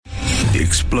The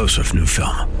explosive new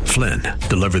film, Flynn,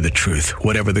 deliver the truth,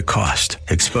 whatever the cost,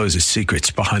 exposes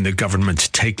secrets behind the government's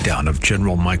takedown of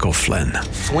General Michael Flynn.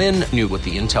 Flynn knew what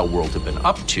the intel world had been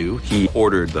up to. He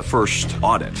ordered the first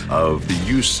audit of the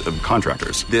use of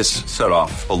contractors. This set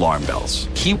off alarm bells.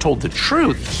 He told the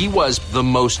truth. He was the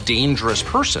most dangerous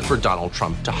person for Donald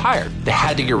Trump to hire. They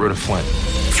had to get rid of Flynn.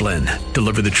 Flynn,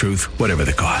 deliver the truth, whatever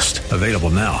the cost. Available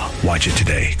now. Watch it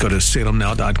today. Go to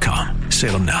salemnow.com.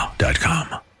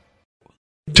 salemnow.com.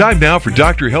 Time now for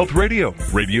Dr. Health Radio,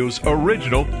 radio's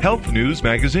original health news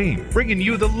magazine, bringing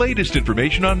you the latest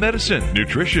information on medicine,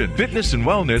 nutrition, fitness, and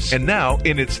wellness. And now,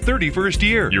 in its 31st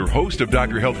year, your host of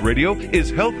Dr. Health Radio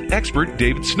is health expert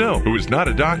David Snow, who is not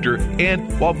a doctor.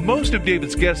 And while most of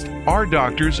David's guests are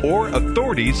doctors or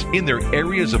authorities in their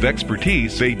areas of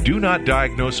expertise, they do not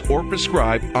diagnose or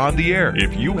prescribe on the air.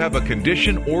 If you have a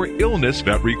condition or illness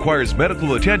that requires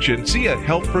medical attention, see a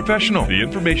health professional. The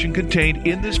information contained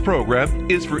in this program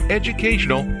is for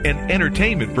educational and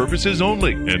entertainment purposes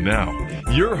only. And now,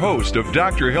 your host of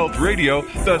Dr. Health Radio,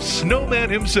 the snowman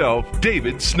himself,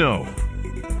 David Snow.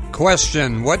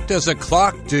 Question: what does a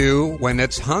clock do when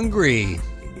it's hungry?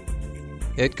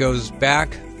 It goes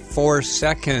back 4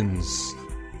 seconds.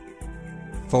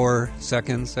 4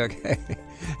 seconds, okay.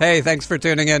 Hey, thanks for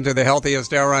tuning in to the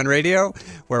Healthiest Hour on Radio,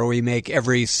 where we make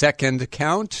every second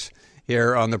count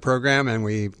here on the program, and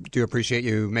we do appreciate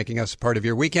you making us part of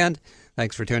your weekend.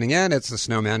 Thanks for tuning in. It's the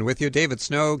Snowman with you, David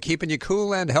Snow, keeping you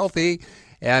cool and healthy.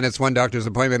 And it's one doctor's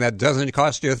appointment that doesn't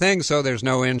cost you a thing, so there's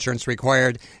no insurance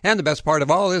required. And the best part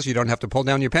of all is you don't have to pull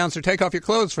down your pants or take off your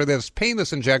clothes for this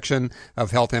painless injection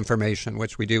of health information,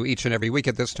 which we do each and every week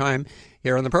at this time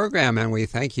here on the program. And we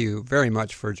thank you very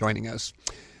much for joining us.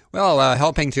 Well,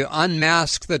 helping to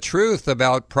unmask the truth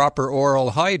about proper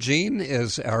oral hygiene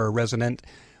is our resident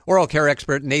oral care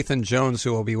expert, Nathan Jones,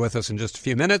 who will be with us in just a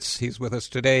few minutes. He's with us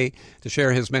today to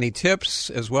share his many tips,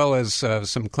 as well as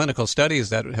some clinical studies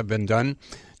that have been done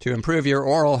to improve your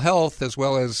oral health, as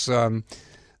well as the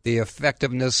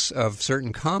effectiveness of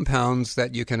certain compounds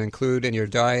that you can include in your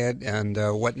diet, and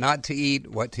what not to eat,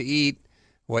 what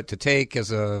to take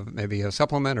as maybe a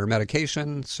supplement or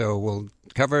medication. So we'll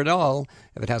cover it all.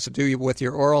 If it has to do with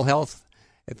your oral health,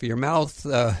 if your mouth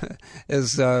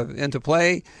is into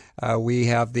play, we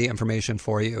have the information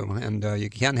for you. And you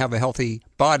can't have a healthy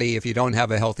body if you don't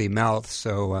have a healthy mouth.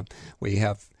 So we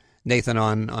have Nathan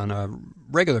on a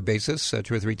regular basis,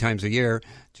 2 or 3 times a year,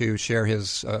 to share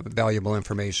his valuable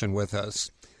information with us,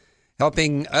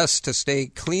 helping us to stay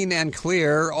clean and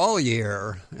clear all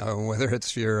year, whether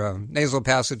it's your nasal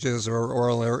passages or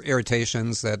oral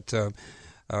irritations that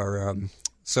are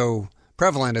so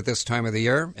prevalent at this time of the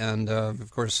year. And, of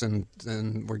course, and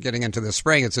we're getting into the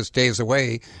spring. It's just days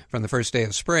away from the first day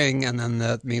of spring, and then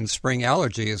that means spring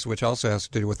allergies, which also has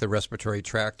to do with the respiratory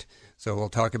tract. So we'll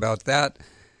talk about that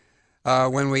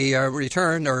when we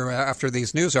return, or after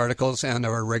these news articles and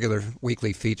our regular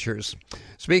weekly features.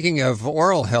 Speaking of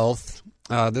oral health,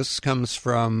 this comes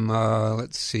from,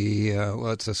 it's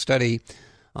a study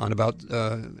on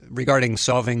regarding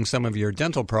solving some of your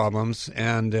dental problems.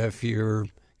 And if you're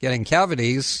getting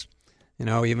cavities,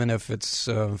 even if it's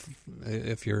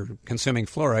if you're consuming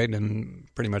fluoride, and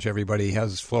pretty much everybody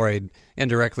has fluoride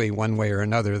indirectly one way or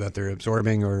another that they're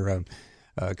absorbing or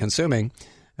consuming,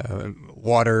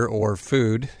 water or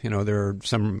food. There are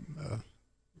some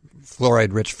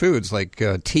fluoride-rich foods, like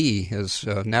tea is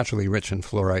naturally rich in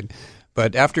fluoride.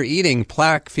 But after eating,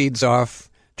 plaque feeds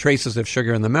off traces of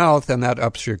sugar in the mouth, and that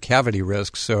ups your cavity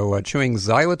risk. So chewing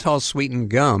xylitol-sweetened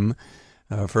gum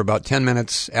for about 10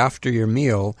 minutes after your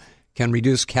meal can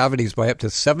reduce cavities by up to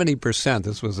 70%.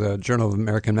 This was a Journal of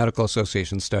American Medical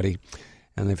Association study,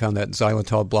 and they found that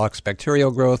xylitol blocks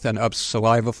bacterial growth and ups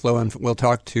saliva flow. And we'll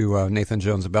talk to Nathan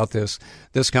Jones about this.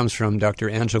 This comes from Dr.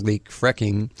 Angelique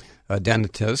Frecking, a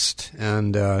dentist,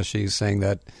 and she's saying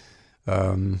that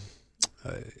the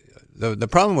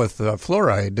problem with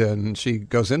fluoride, and she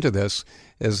goes into this,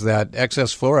 is that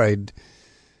excess fluoride,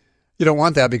 you don't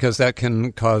want that because that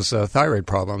can cause thyroid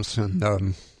problems.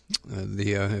 And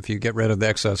if you get rid of the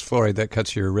excess fluoride, that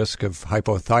cuts your risk of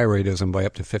hypothyroidism by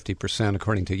up to 50%,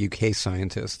 according to UK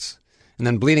scientists. And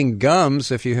then bleeding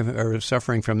gums, if you are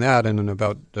suffering from that, and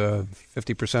about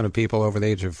 50% of people over the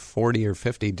age of 40 or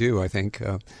 50 do, I think,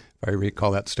 if I recall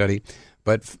that study.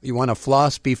 But you want to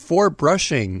floss before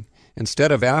brushing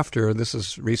instead of after. This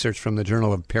is research from the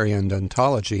Journal of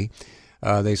Periodontology.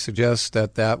 They suggest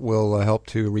that will help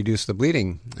to reduce the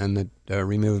bleeding, and it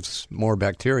removes more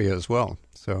bacteria as well.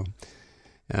 So,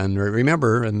 and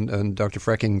remember, and Dr.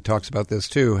 Frecking talks about this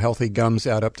too, healthy gums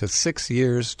add up to 6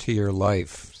 years to your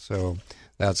life. So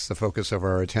That's the focus of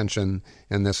our attention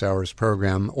in this hour's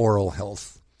program, Oral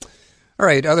Health. All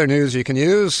right, other news you can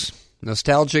use.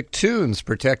 Nostalgic tunes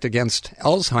protect against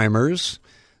Alzheimer's.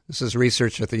 This is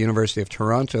research at the University of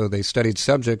Toronto. They studied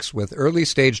subjects with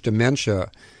early-stage dementia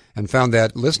and found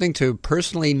that listening to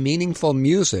personally meaningful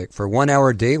music for 1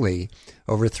 hour daily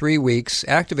over 3 weeks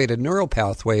activated neural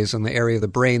pathways in the area of the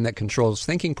brain that controls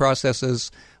thinking processes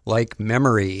like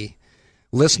memory.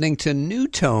 Listening to new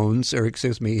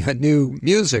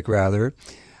music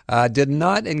did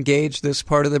not engage this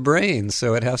part of the brain.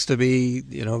 So it has to be,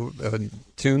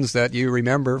 tunes that you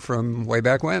remember from way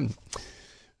back when.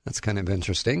 That's kind of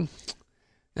interesting.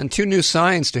 And 2 new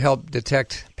signs to help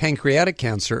detect pancreatic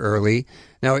cancer early.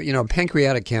 Now,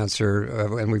 pancreatic cancer,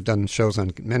 and we've done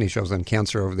many shows on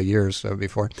cancer over the years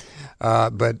before,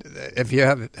 but if you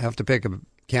have to pick a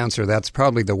cancer, that's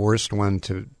probably the worst one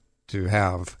to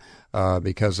have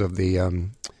because of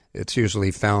it's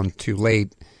usually found too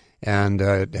late, and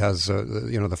it has, the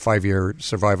 5-year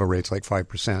survival rate's like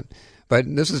 5%. But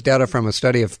this is data from a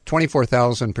study of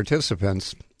 24,000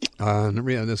 participants.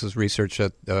 This is research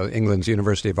at England's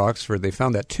University of Oxford. They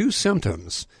found that 2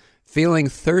 symptoms, feeling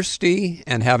thirsty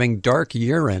and having dark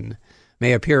urine,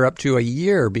 may appear up to a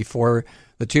year before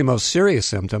the 2 most serious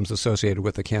symptoms associated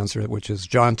with the cancer, which is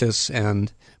jaundice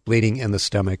and bleeding in the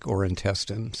stomach or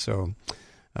intestine. So,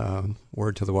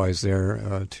 word to the wise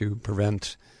there to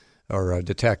prevent or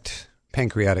detect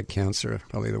pancreatic cancer,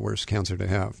 probably the worst cancer to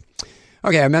have.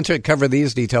 Okay, I meant to cover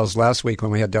these details last week when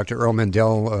we had Dr. Earl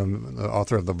Mindell, the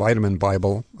author of the Vitamin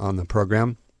Bible, on the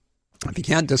program. If you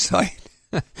can't decide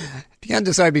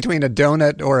between a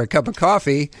donut or a cup of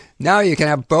coffee, now you can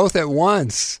have both at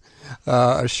once.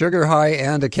 A sugar high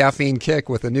and a caffeine kick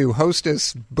with the new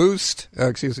Hostess Boost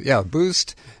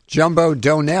Jumbo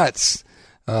Donuts.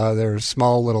 They're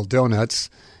small little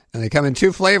donuts, and they come in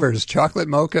 2 flavors, chocolate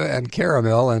mocha and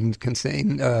caramel, and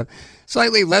contain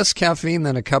slightly less caffeine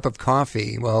than a cup of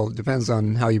coffee. Well, it depends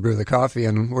on how you brew the coffee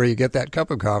and where you get that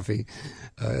cup of coffee.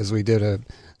 As we did a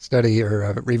study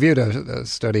or reviewed a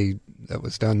study that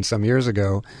was done some years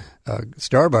ago,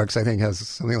 Starbucks, I think, has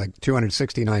something like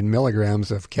 269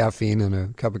 milligrams of caffeine in a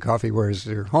cup of coffee, whereas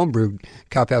your homebrewed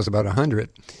cup has about 100.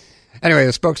 Anyway,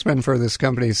 a spokesman for this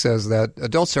company says that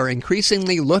adults are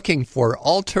increasingly looking for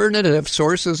alternative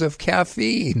sources of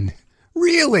caffeine.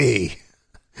 Really?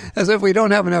 As if we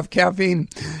don't have enough caffeine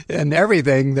in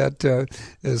everything that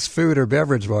is food or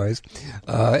beverage-wise.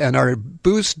 And our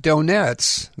Boost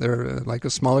Donuts, they're like a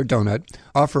smaller donut,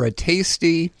 offer a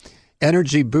tasty,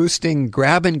 energy-boosting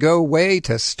grab-and-go way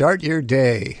to start your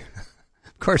day.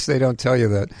 Of course, they don't tell you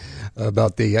that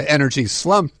about the energy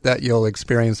slump that you'll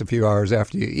experience a few hours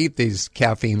after you eat these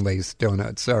caffeine-laced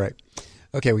donuts. All right.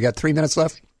 Okay, we got 3 minutes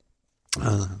left.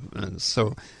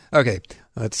 Okay,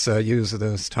 let's use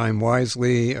this time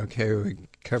wisely. Okay, we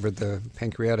covered the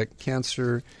pancreatic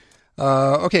cancer.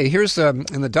 Okay, here's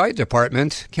in the diet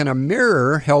department. Can a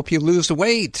mirror help you lose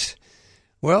weight?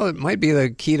 Well, it might be the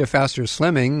key to faster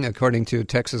slimming, according to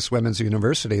Texas Women's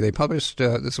University. They published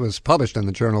this was published in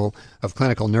the Journal of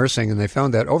Clinical Nursing, and they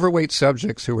found that overweight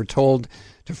subjects who were told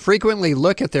to frequently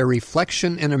look at their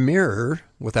reflection in a mirror,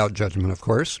 without judgment, of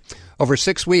course, over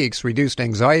 6 weeks reduced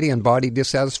anxiety and body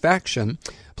dissatisfaction.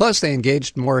 Plus, they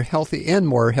engaged in more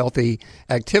healthy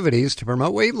activities to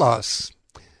promote weight loss.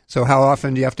 So how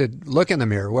often do you have to look in the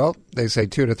mirror? Well, they say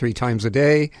 2 to 3 times a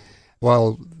day,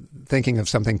 while thinking of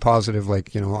something positive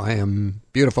like, I am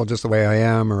beautiful just the way I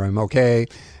am, or I'm okay.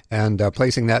 And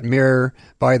placing that mirror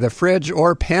by the fridge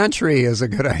or pantry is a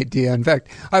good idea. In fact,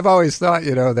 I've always thought,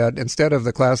 that instead of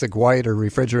the classic white or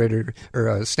refrigerator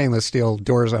or stainless steel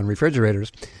doors on refrigerators,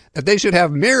 that they should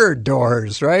have mirrored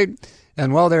doors, right?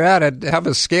 And while they're at it, have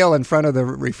a scale in front of the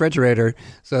refrigerator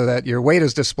so that your weight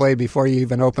is displayed before you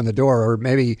even open the door. Or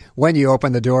maybe when you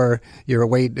open the door, your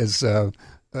weight is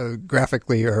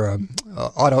graphically or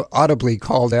audibly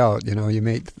called out. You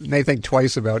may think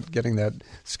twice about getting that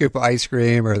scoop of ice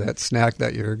cream or that snack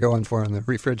that you're going for in the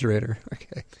refrigerator.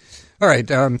 Okay. All right.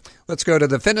 Let's go to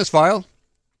the fitness file.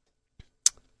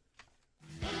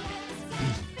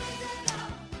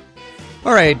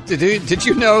 All right. Did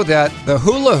you know that the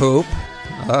hula hoop,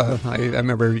 I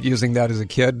remember using that as a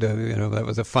kid. That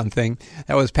was a fun thing.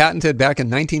 That was patented back in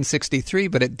 1963,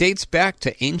 but it dates back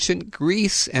to ancient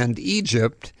Greece and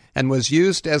Egypt and was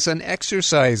used as an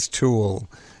exercise tool.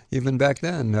 Even back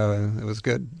then, it was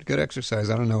good exercise.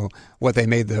 I don't know what they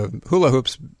made the hula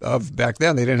hoops of back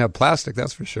then. They didn't have plastic,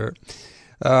 that's for sure.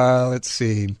 Let's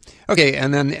see. Okay,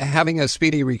 and then having a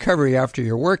speedy recovery after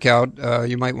your workout,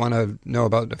 you might want to know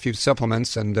about a few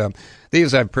supplements, and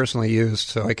these I've personally used,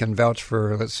 so I can vouch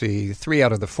for, 3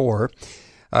 out of the 4.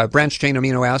 Branched-chain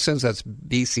amino acids, that's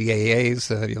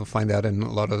BCAAs. You'll find that in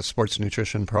a lot of the sports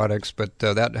nutrition products, but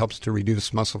that helps to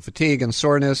reduce muscle fatigue and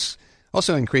soreness.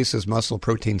 Also increases muscle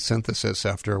protein synthesis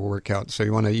after a workout. So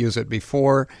you want to use it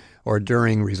before or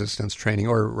during resistance training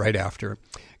or right after.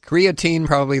 Creatine,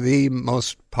 probably the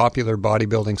most popular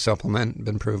bodybuilding supplement,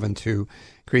 been proven to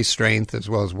increase strength as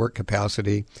well as work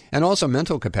capacity and also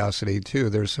mental capacity too.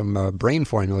 There's some brain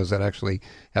formulas that actually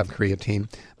have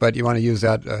creatine, but you want to use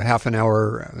that half an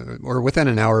hour or within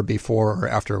an hour before or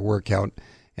after a workout,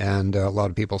 and a lot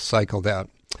of people cycle that.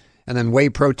 And then whey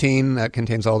protein, that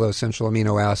contains all the essential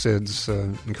amino acids,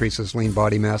 increases lean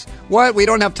body mass. What? We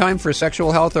don't have time for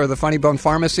sexual health or the Funny Bone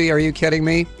Pharmacy? Are you kidding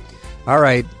me? All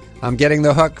right, I'm getting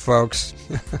the hook, folks.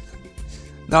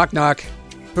 Knock, knock.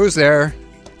 Who's there?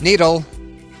 Needle.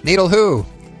 Needle who?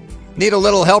 Need a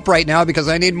little help right now because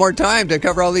I need more time to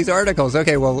cover all these articles.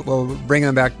 Okay, we'll bring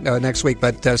them back next week.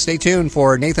 But stay tuned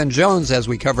for Nathan Jones as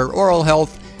we cover oral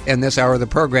health in this hour of the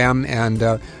program. And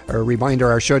a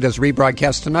reminder, our show does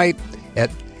rebroadcast tonight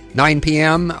at 9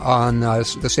 p.m. on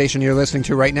the station you're listening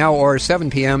to right now, or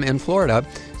 7 p.m. in Florida.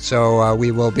 So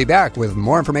we will be back with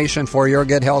more information for your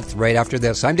good health right after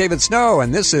this. I'm David Snow,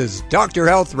 and this is Dr.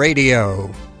 Health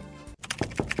Radio.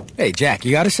 Hey, Jack,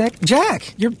 you got a sec?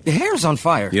 Jack, your hair's on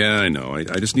fire. Yeah, I know. I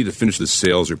just need to finish the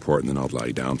sales report, and then I'll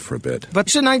lie down for a bit. But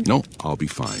shouldn't I? No, I'll be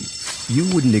fine.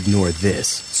 You wouldn't ignore this,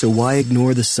 so why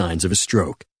ignore the signs of a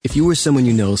stroke? If you or someone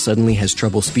you know suddenly has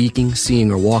trouble speaking,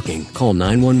 seeing, or walking, call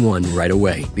 911 right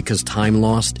away, because time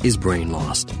lost is brain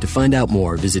lost. To find out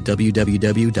more, visit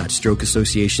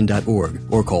www.strokeassociation.org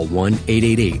or call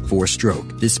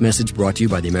 1-888-4STROKE. This message brought to you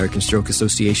by the American Stroke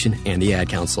Association and the Ad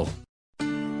Council.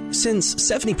 Since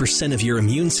 70% of your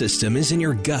immune system is in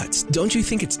your gut, don't you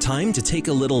think it's time to take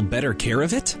a little better care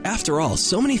of it? After all,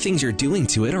 so many things you're doing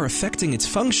to it are affecting its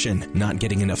function. Not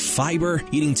getting enough fiber,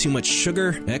 eating too much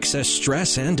sugar, excess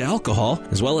stress and alcohol,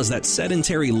 as well as that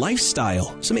sedentary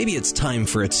lifestyle. So maybe it's time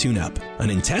for a tune-up. An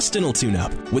intestinal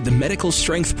tune-up with the medical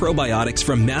strength probiotics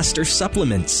from Master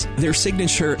Supplements. Their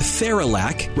signature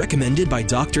Theralac, recommended by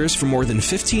doctors for more than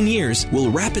 15 years, will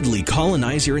rapidly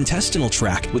colonize your intestinal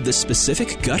tract with the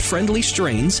specific gut-friendly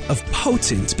strains of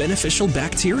potent beneficial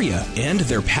bacteria. And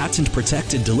their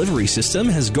patent-protected delivery system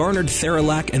has garnered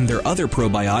Theralac and their other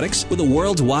probiotics with a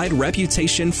worldwide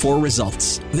reputation for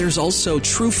results. There's also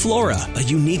True Flora, a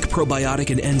unique probiotic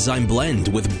and enzyme blend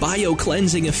with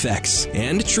bio-cleansing effects,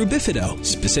 and True Bifido,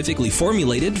 specifically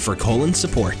formulated for colon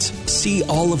support. See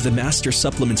all of the Master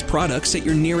Supplements products at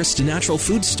your nearest natural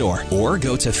food store or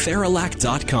go to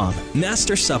Theralac.com.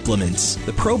 Master Supplements,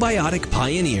 the probiotic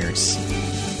pioneers.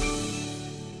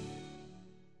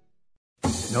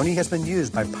 Noni has been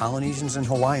used by Polynesians and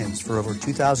Hawaiians for over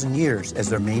 2,000 years as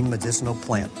their main medicinal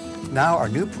plant. Now our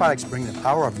new products bring the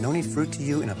power of noni fruit to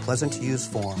you in a pleasant-to-use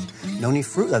form. Noni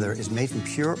Fruit Leather is made from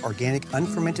pure, organic,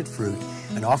 unfermented fruit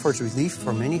and offers relief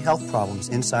from many health problems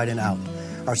inside and out.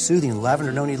 Our soothing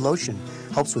Lavender Noni Lotion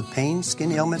helps with pain,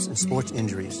 skin ailments, and sports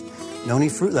injuries. Noni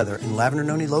Fruit Leather and Lavender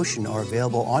Noni Lotion are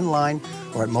available online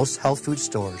or at most health food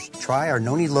stores. Try our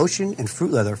Noni Lotion and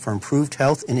Fruit Leather for improved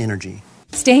health and energy.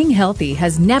 Staying healthy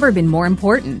has never been more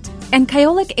important, and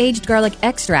Kyolic Aged Garlic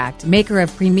Extract, maker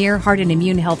of premier heart and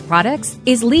immune health products,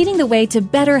 is leading the way to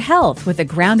better health with a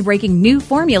groundbreaking new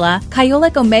formula,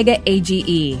 Kyolic Omega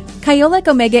AGE. Kyolic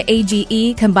Omega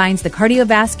AGE combines the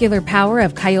cardiovascular power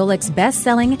of Kyolic's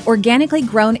best-selling, organically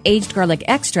grown aged garlic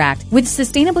extract with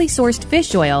sustainably sourced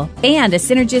fish oil and a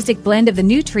synergistic blend of the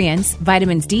nutrients,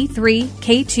 vitamins D3,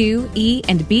 K2, E,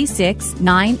 and B6,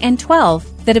 9, and 12,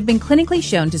 that have been clinically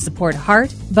shown to support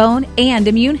heart, bone, and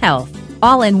immune health,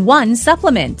 all in one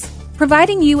supplement,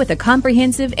 providing you with a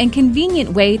comprehensive and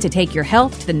convenient way to take your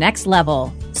health to the next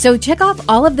level. So check off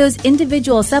all of those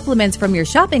individual supplements from your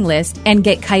shopping list and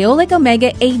get Kyolic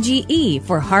Omega AGE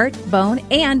for heart, bone,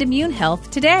 and immune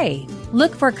health today.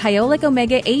 Look for Kyolic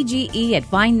Omega AGE at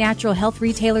fine natural health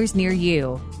retailers near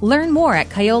you. Learn more at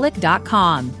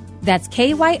kyolic.com. That's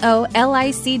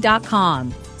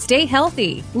KYOLIC.com. Stay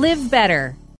healthy. Live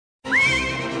better. For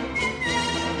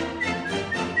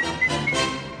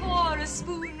a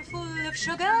spoonful of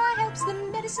sugar helps the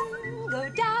medicine go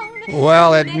down.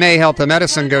 Well, it may help the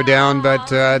medicine go down,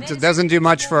 but it doesn't do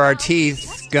much for our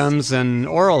teeth, gums, and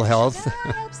oral health.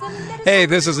 Hey,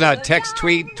 this is not text,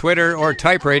 tweet, Twitter, or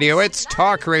type radio. It's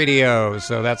talk radio.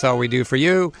 So that's all we do for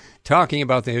you, talking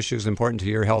about the issues important to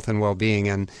your health and well-being.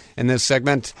 And in this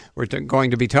segment, we're going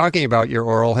to be talking about your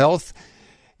oral health.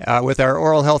 with our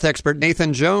oral health expert,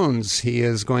 Nathan Jones. He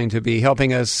is going to be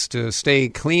helping us to stay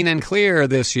clean and clear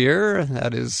this year.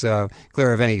 That is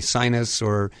clear of any sinus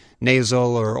or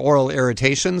nasal or oral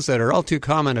irritations that are all too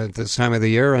common at this time of the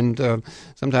year, and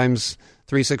sometimes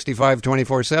 365,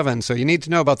 24/7. So you need to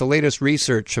know about the latest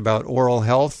research about oral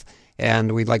health,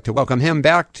 and we'd like to welcome him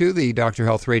back to the Dr.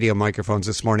 Health Radio microphones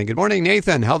this morning. Good morning,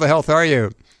 Nathan. How the health are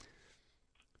you?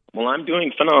 Well, I'm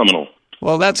doing phenomenal.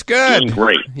 Well, that's good. Doing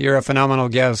great. You're a phenomenal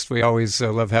guest. We always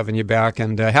love having you back.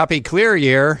 And happy clear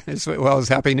year, as well as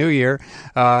happy new year.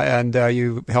 And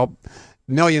you help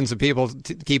millions of people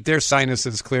to keep their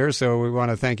sinuses clear, so we want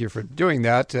to thank you for doing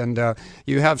that. And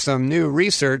you have some new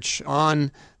research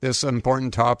on this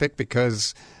important topic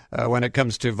because when it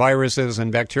comes to viruses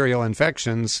and bacterial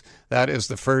infections, that is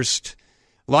the first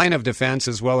line of defense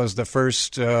as well as the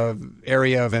first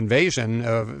area of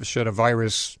invasion should a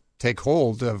virus take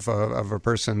hold of a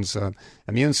person's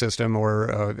immune system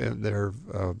or their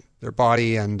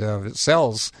body and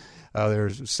cells.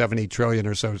 There's 70 trillion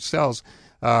or so cells.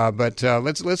 But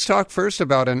let's talk first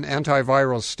about an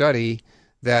antiviral study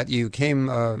that you came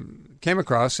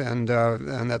across, and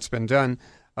that's been done.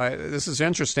 This is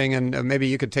interesting, and maybe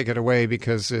you could take it away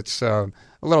because it's a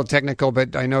little technical.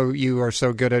 But I know you are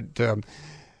so good at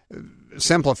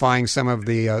simplifying some of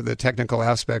the technical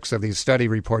aspects of these study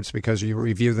reports because you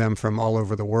review them from all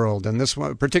over the world. And this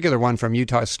one, particular one from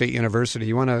Utah State University,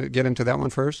 you want to get into that one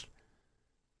first?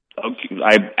 Okay,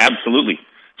 absolutely.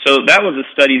 So that was a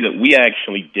study that we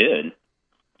actually did,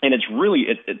 and it's really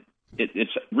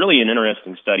it's really an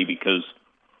interesting study because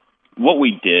what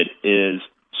we did is,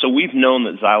 so we've known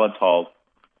that xylitol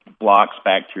blocks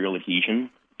bacterial adhesion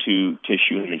to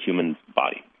tissue in the human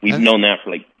body. We've known that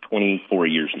for like 24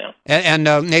 years now. And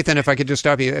Nathan, if I could just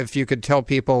stop you, if you could tell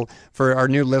people, for our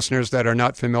new listeners that are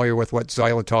not familiar with what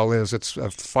xylitol is, it's a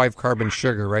 5-carbon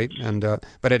sugar, right? And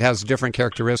but it has different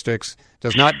characteristics.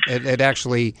 It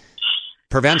actually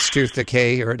prevents tooth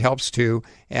decay, or it helps to,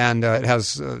 and it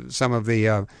has some of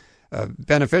the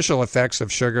beneficial effects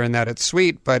of sugar in that it's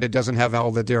sweet, but it doesn't have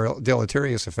all the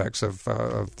deleterious effects of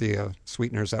the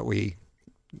sweeteners that we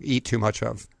eat too much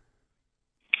of.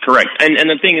 Correct. And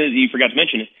the thing that you forgot to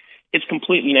mention, it's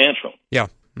completely natural. Yeah.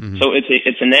 Mm-hmm. So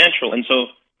it's a natural, and so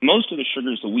most of the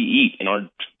sugars that we eat in our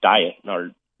diet,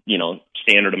 our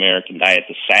standard American diet,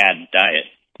 the SAD diet,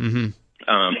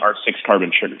 are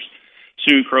 6-carbon sugars.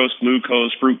 Sucrose,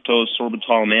 glucose, fructose,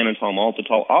 sorbitol, mannitol,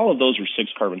 maltitol, all of those are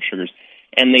 6-carbon sugars,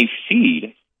 and they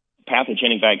feed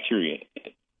pathogenic bacteria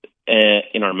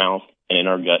in our mouth and in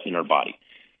our gut, in our body,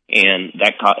 and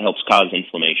that helps cause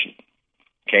inflammation.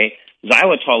 Okay,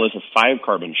 xylitol is a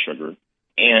 5-carbon sugar,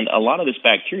 and a lot of this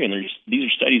bacteria, and these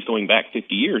are studies going back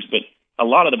 50 years, but a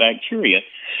lot of the bacteria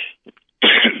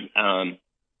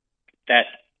that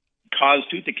cause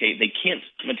tooth decay, they can't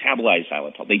metabolize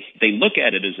xylitol. They look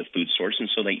at it as a food source, and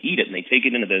so they eat it and they take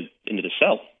it into the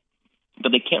cell,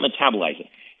 but they can't metabolize it,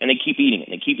 and they keep eating it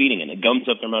and they keep eating it. And it gums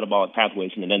up their metabolic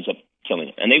pathways and it ends up killing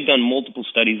it. And they've done multiple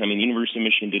studies. I mean, the University of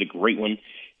Michigan did a great one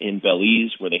in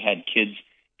Belize where they had kids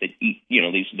that eat.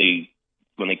 They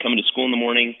when they come into school in the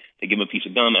morning, they give them a piece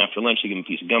of gum. After lunch, they give them a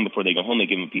piece of gum. Before they go home, they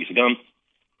give them a piece of gum,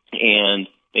 and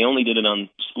they only did it on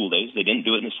school days. They didn't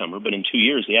do it in the summer, but in 2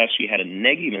 years, they actually had a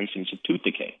negative incidence of tooth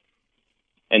decay.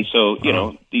 And so,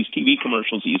 these TV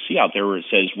commercials that you see out there where it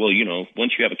says, well,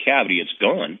 once you have a cavity, it's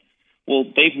gone. Well,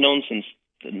 they've known since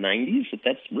the 90s that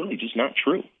that's really just not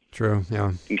true. True,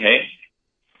 yeah. Okay?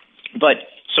 But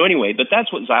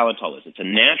that's what xylitol is. It's a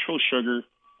natural sugar.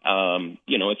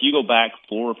 If you go back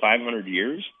 400 or 500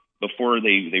 years before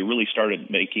they really started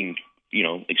making,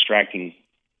 extracting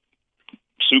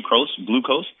sucrose,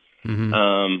 glucose,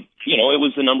 it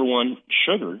was the number one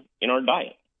sugar in our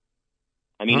diet.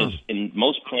 I mean, it's in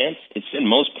most plants.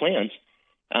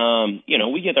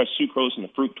 We get our sucrose and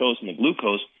the fructose and the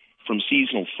glucose from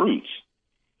seasonal fruits.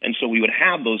 And so we would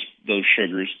have those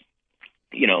sugars,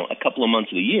 a couple of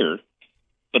months of the year,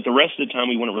 but the rest of the time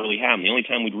we wouldn't really have them. The only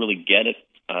time we'd really get it,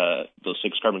 those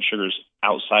 6-carbon sugars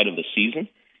outside of the season,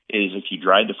 is if you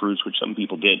dried the fruits, which some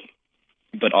people did,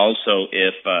 but also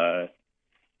if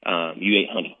you ate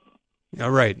honey. Oh,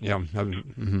 right, yeah.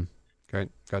 Great,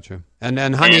 gotcha.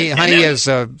 And honey is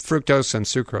fructose and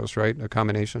sucrose, right? A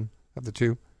combination of the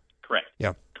two? Correct.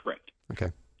 Yeah. Correct.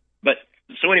 Okay. But,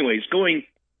 so anyways, going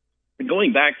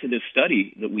back to this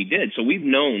study that we did, so we've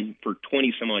known for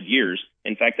 20-some-odd years,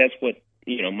 in fact, that's what,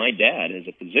 my dad, as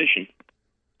a physician,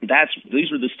 these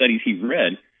were the studies he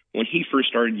read when he first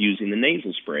started using the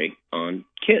nasal spray on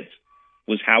kids,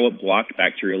 was how it blocked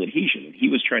bacterial adhesion. He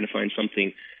was trying to find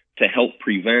something to help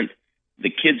prevent the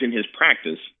kids in his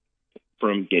practice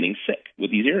from getting sick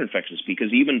with these ear infections,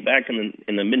 because even back in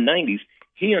the mid-'90s,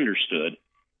 he understood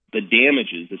the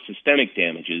damages, the systemic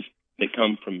damages that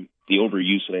come from the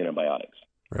overuse of antibiotics.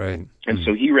 Right. And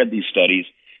so he read these studies,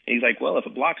 and he's like, well, if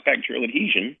it blocks bacterial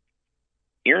adhesion,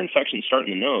 ear infections start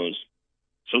in the nose.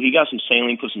 So he got some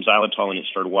saline, put some xylitol in it,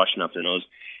 started washing out their nose,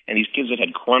 and these kids that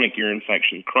had chronic ear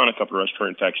infection, chronic upper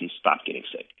respiratory infections, stopped getting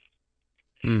sick.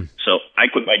 So I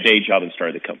quit my day job and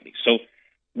started the company. So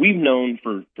we've known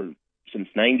for since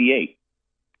 98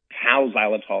 how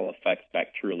xylitol affects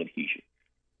bacterial adhesion.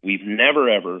 We've never,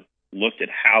 ever looked at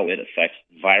how it affects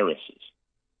viruses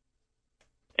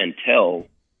until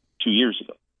 2 years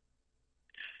ago.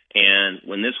 And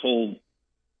when this whole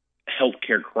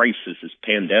healthcare crisis, this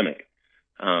pandemic,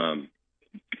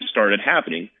 started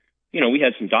happening, we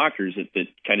had some doctors that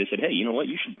kind of said, hey, you know what,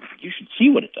 you should see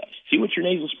what it does. See what your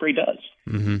nasal spray does.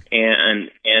 Mm-hmm.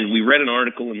 And we read an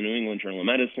article in the New England Journal of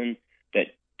Medicine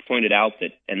that pointed out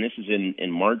that, and this is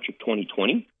in March of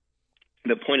 2020,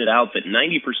 that pointed out that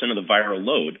 90% of the viral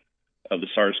load of the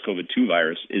SARS-CoV-2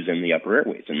 virus is in the upper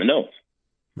airways, in the nose.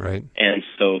 Right. And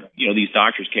so, these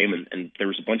doctors came and there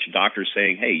was a bunch of doctors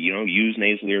saying, hey, use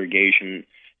nasal irrigation,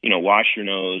 wash your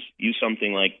nose, use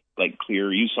something like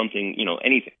Clear, use something,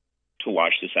 anything to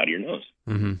wash this out of your nose.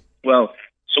 Mm-hmm. Well,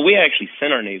 so we actually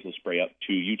sent our nasal spray up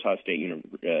to Utah State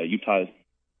University.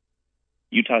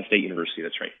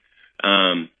 That's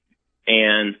right.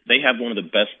 And they have one of the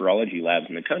best virology labs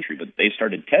in the country, but they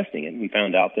started testing it, and we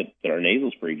found out that our nasal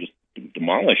spray just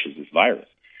demolishes this virus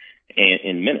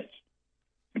in minutes.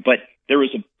 But there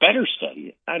was a better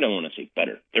study. I don't want to say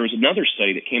better. There was another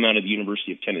study that came out of the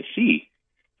University of Tennessee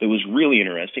that was really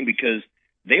interesting, because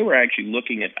they were actually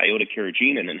looking at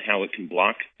iota-carrageenan and how it can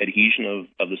block adhesion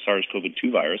of the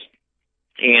SARS-CoV-2 virus.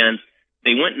 And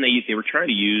they went and they were trying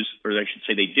to use, or I should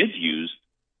say they did use,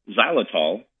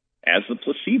 xylitol as the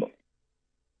placebo.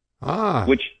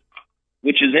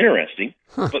 Which is interesting.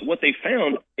 Huh. But what they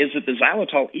found is that the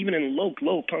xylitol, even in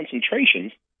low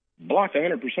concentrations, blocked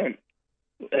 100%,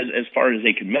 as far as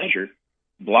they could measure,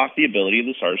 blocked the ability of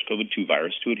the SARS-CoV-2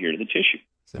 virus to adhere to the tissue.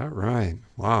 Is that right?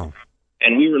 Wow.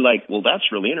 And we were like, well,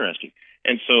 that's really interesting.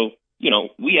 And so,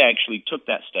 we actually took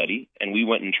that study and we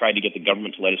went and tried to get the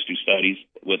government to let us do studies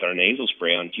with our nasal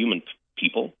spray on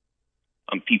people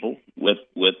with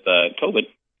COVID.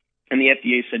 And the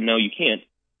FDA said, no, you can't,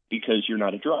 because you're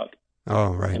not a drug.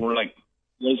 Oh, right. And we're like,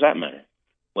 what does that matter?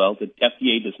 Well, the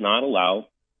FDA does not allow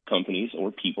companies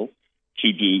or people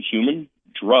to do human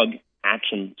drug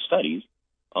action studies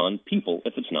on people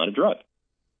if it's not a drug.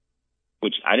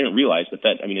 Which I didn't realize, but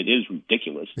it is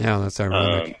ridiculous. Yeah, that's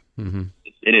ironic.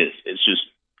 It is. It's just,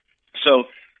 so,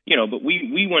 but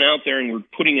we went out there and we're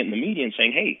putting it in the media and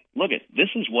saying, hey, look this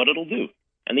is what it'll do.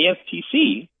 And the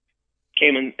FTC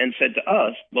came in and said to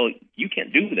us, well, you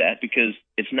can't do that because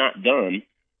it's not done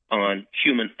on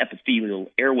human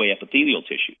airway epithelial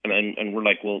tissue. And we're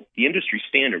like, well, the industry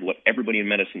standard, what everybody in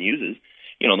medicine uses,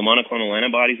 the monoclonal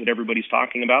antibodies that everybody's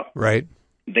talking about, right?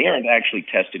 They aren't actually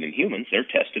tested in humans. They're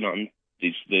tested on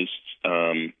this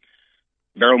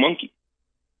barrow monkey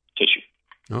tissue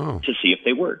to see if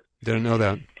they work. Didn't know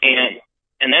that.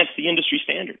 And that's the industry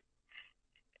standard.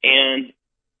 And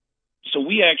so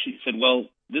we actually said, well,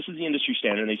 this is the industry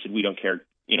standard. And they said, we don't care.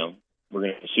 We're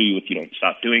going to sue you if you don't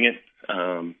stop doing it.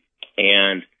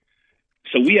 And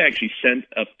so we actually sent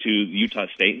up to Utah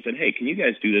State and said, hey, can you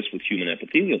guys do this with human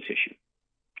epithelial tissue?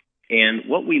 And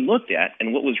what we looked at,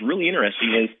 and what was really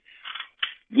interesting, is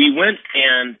we went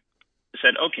and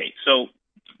said, okay, so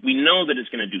we know that it's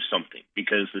going to do something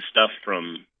because the stuff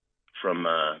from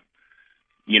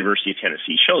University of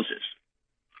Tennessee shows this.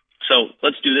 So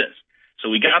let's do this. So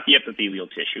we got the epithelial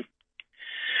tissue,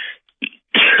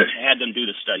 had them do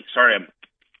the study. Sorry,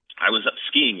 I was up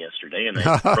skiing yesterday and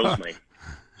I froze my.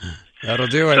 That'll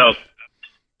do it. So,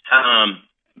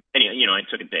 anyway, I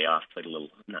took a day off, played a little,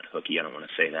 not hooky, I don't want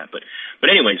to say that, but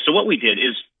anyway, so what we did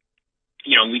is,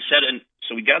 we said,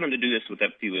 so we got them to do this with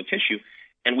epithelial tissue,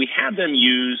 and we had them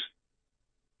use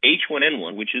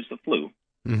H1N1, which is the flu.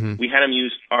 Mm-hmm. We had them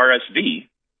use RSV.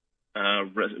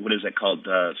 What is that called?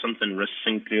 Something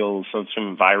syncytial,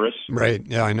 some virus. Right.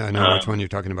 Yeah, I know which one you're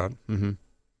talking about. Mm-hmm.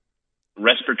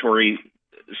 Respiratory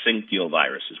syncytial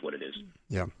virus is what it is.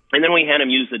 Yeah. And then we had them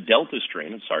use the Delta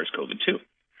strain of SARS-CoV-2.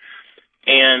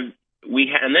 And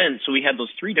so we had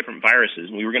those three different viruses,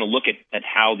 and we were going to look at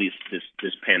how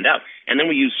this panned out. And then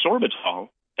we used sorbitol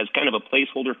as kind of a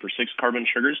placeholder for 6 carbon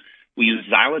sugars. We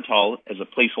used xylitol as a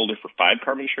placeholder for 5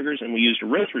 carbon sugars, and we used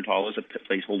erythritol as a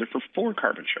placeholder for 4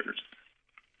 carbon sugars.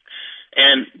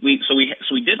 And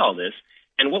we did all this,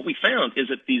 and what we found is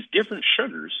that these different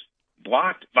sugars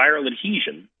blocked viral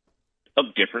adhesion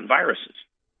of different viruses.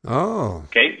 Oh.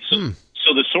 Okay, so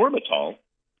the sorbitol,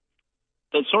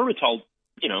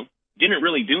 didn't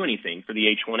really do anything for the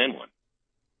H1N1.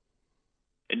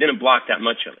 It didn't block that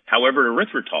much of it. However,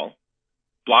 erythritol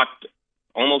blocked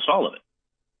almost all of it.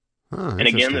 And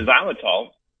again, the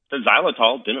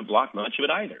xylitol didn't block much of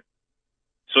it either.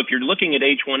 So if you're looking at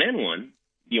H1N1,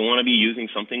 you want to be using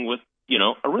something with,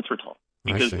 erythritol,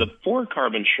 because the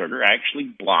 4-carbon sugar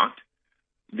actually blocked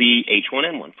the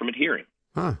H1N1 from adhering.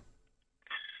 Huh.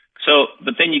 So,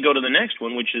 but then you go to the next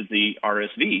one, which is the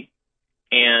RSV,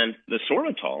 and the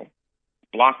sorbitol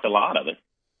blocked a lot of it.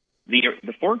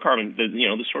 The 4-carbon,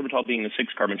 the sorbitol being the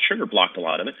 6-carbon sugar, blocked a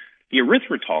lot of it. The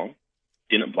erythritol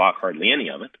didn't block hardly any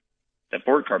of it, that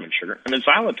 4-carbon sugar, and the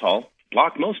xylitol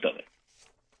blocked most of it.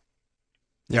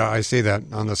 Yeah, I see that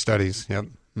on the studies. Yep.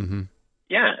 Mm-hmm.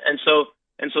 Yeah, and so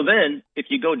then if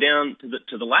you go down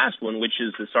to the last one, which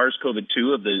is the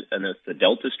SARS-CoV-2 and it's the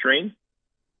Delta strain,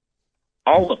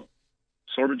 all of them,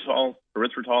 sorbitol,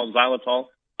 erythritol, xylitol,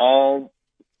 all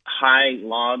high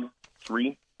log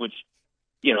 3, which,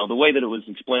 the way that it was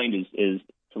explained is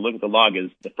to look at the log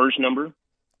is the first number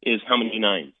is how many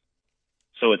nines.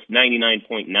 So it's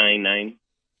 99.99%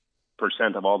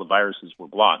 of all the viruses were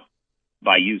blocked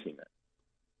by using that.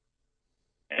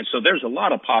 And so there's a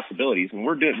lot of possibilities, and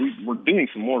we're doing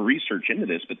some more research into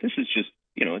this, but this is just,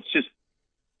 it's just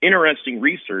interesting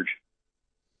research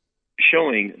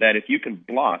showing that if you can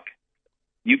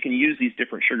use these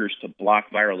different sugars to block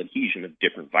viral adhesion of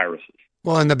different viruses.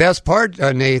 Well, and the best part,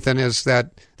 Nathan, is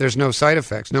that there's no side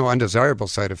effects, no undesirable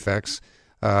side effects.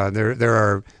 There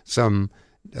are some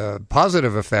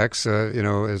positive effects,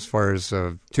 as far as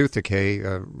tooth decay,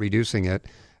 reducing it,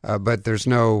 but there's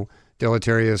no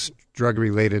deleterious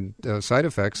drug-related side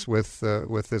effects with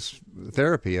this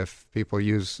therapy if people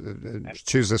choose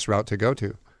this route to go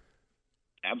to.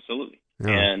 Absolutely,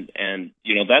 yeah. And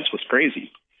that's what's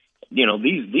crazy.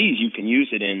 These you can use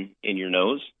it in your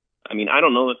nose. I mean, I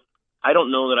don't know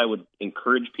that I would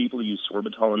encourage people to use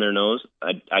sorbitol in their nose.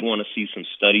 I'd want to see some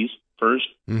studies first,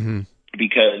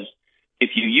 because if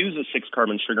you use a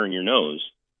 6-carbon sugar in your nose,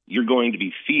 you're going to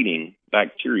be feeding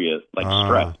bacteria like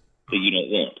strep that you don't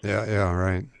want. Yeah,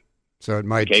 right. So it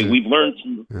might. Okay, we've learned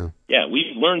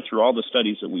through all the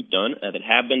studies that we've done, that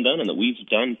have been done, and that we've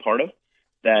done part of,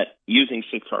 that using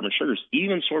 6-carbon sugars,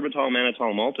 even sorbitol,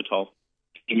 mannitol, maltitol,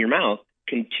 in your mouth,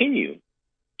 continue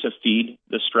to feed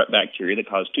the strep bacteria that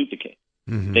cause tooth decay.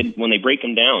 When they break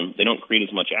them down, they don't create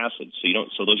as much acid,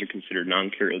 so those are considered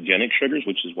non-carcinogenic sugars,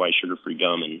 which is why sugar-free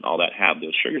gum and all that have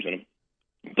those sugars in them.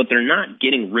 But they're not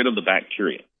getting rid of the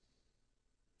bacteria.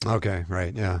 Okay,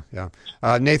 right, yeah.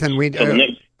 Nathan,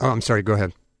 I'm sorry. Go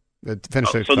ahead.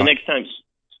 Finish it. So the next time,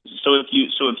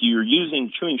 if you're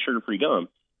using chewing sugar-free gum,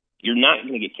 you're not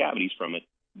going to get cavities from it.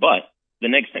 But the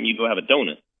next time you go have a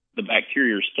donut, the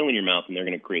bacteria are still in your mouth and they're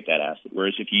going to create that acid.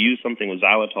 Whereas if you use something with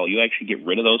xylitol, you actually get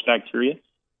rid of those bacteria.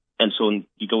 And so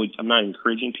I'm not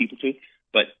encouraging people to,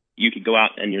 but you could go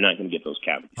out and you're not going to get those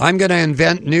cavities. I'm going to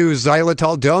invent new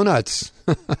xylitol donuts.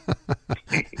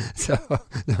 So,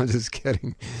 no, I'm just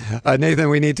kidding. Nathan,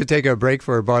 we need to take a break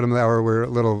for bottom of the hour. We're a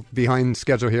little behind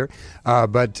schedule here.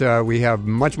 But we have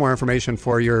much more information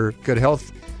for your good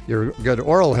health, your good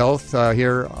oral health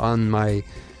here on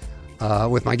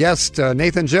with my guest,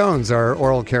 Nathan Jones, our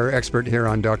oral care expert here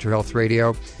on Dr. Health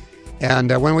Radio.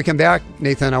 And when we come back,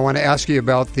 Nathan, I want to ask you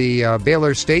about the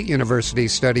Baylor State University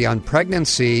study on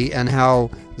pregnancy and how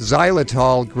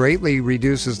xylitol greatly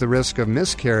reduces the risk of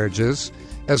miscarriages,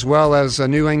 as well as a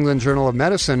New England Journal of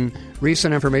Medicine,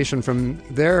 recent information from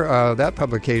that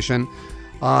publication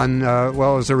on, it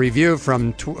was a review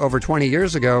from over 20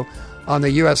 years ago on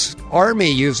the U.S.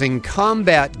 Army using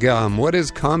combat gum. What is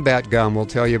combat gum? We'll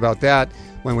tell you about that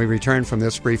when we return from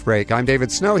this brief break. I'm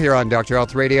David Snow here on Dr.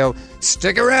 Health Radio.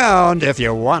 Stick around if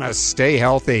you want to stay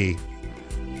healthy.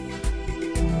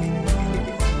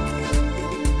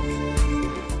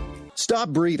 Stop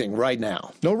breathing right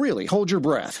now. No, really, hold your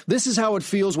breath. This is how it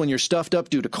feels when you're stuffed up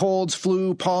due to colds,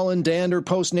 flu, pollen, dander,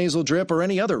 postnasal drip, or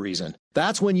any other reason.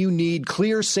 That's when you need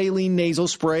Clear Saline Nasal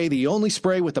Spray, the only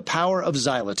spray with the power of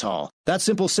xylitol. That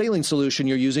simple saline solution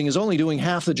you're using is only doing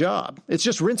half the job. It's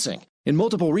just rinsing. In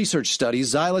multiple research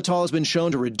studies, xylitol has been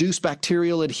shown to reduce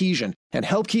bacterial adhesion and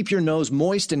help keep your nose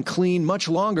moist and clean much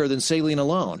longer than saline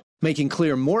alone, making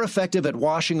Clear more effective at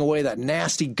washing away that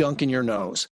nasty gunk in your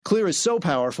nose. Clear is so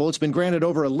powerful, it's been granted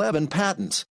over 11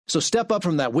 patents. So step up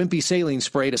from that wimpy saline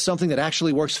spray to something that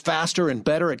actually works faster and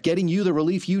better at getting you the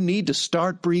relief you need to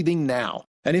start breathing now.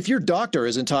 And if your doctor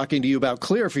isn't talking to you about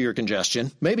Clear for your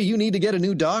congestion, maybe you need to get a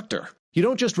new doctor. You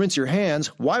don't just rinse your hands.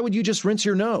 Why would you just rinse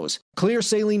your nose? Clear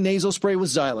saline nasal spray with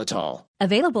xylitol.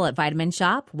 Available at Vitamin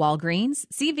Shoppe, Walgreens,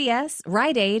 CVS,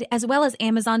 Rite Aid, as well as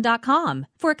Amazon.com.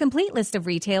 For a complete list of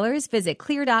retailers, visit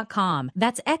Xlear.com.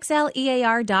 That's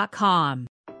XLEAR.com.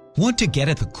 Want to get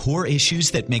at the core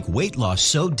issues that make weight loss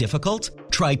so difficult?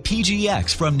 Try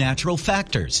PGX from Natural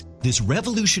Factors. This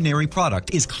revolutionary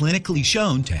product is clinically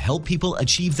shown to help people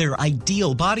achieve their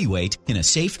ideal body weight in a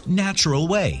safe, natural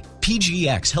way.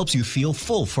 PGX helps you feel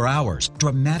full for hours,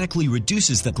 dramatically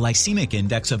reduces the glycemic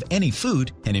index of any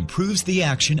food, and improves the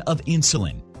action of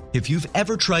insulin. If you've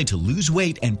ever tried to lose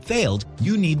weight and failed,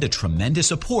 you need the tremendous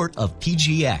support of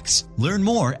PGX. Learn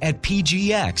more at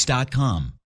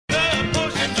pgx.com.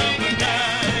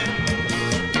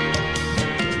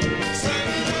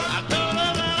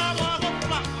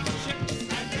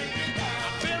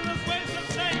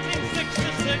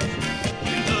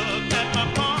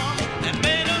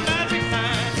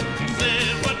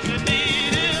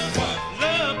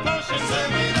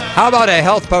 How about a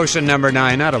health potion number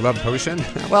 9, not a love potion?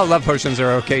 Well, love potions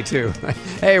are okay too.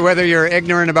 Hey, whether you're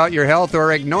ignorant about your health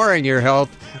or ignoring your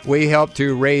health, we help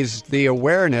to raise the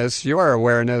awareness, your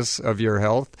awareness of your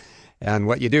health. And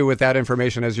what you do with that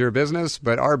information is your business,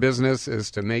 but our business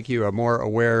is to make you a more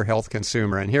aware health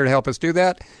consumer. And here to help us do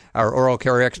that, our oral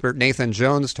care expert, Nathan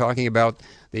Jones, talking about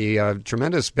the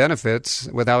tremendous benefits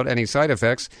without any side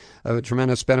effects,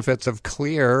 tremendous benefits of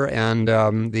Xlear and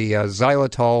the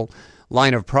xylitol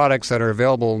line of products that are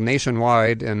available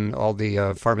nationwide in all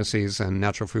the pharmacies and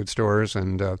natural food stores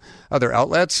and other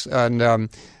outlets. And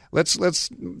let's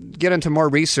get into more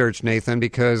research, Nathan,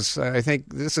 because I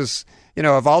think this is,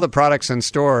 of all the products in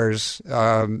stores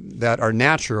that are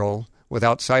natural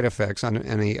without side effects,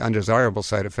 any undesirable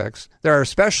side effects, there are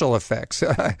special effects.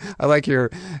 I like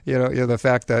the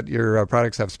fact that your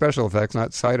products have special effects,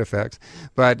 not side effects.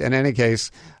 But in any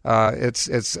case,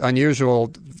 it's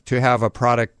unusual to have a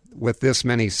product with this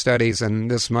many studies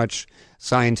and this much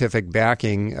scientific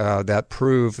backing that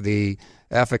prove the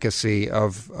efficacy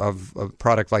of a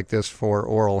product like this for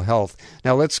oral health.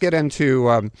 Now let's get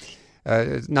into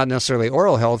not necessarily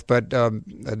oral health, but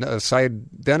a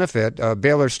side benefit.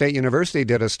 Baylor State University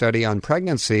did a study on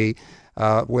pregnancy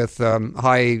with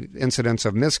high incidence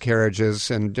of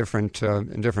miscarriages in different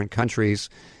countries.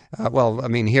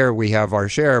 Here we have our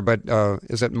share, but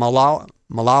is it Malawi?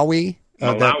 Malawi.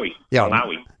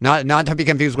 Malawi. Not to be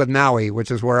confused with Maui, which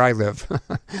is where I live.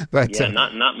 But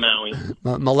not Maui.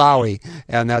 Malawi,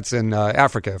 and that's in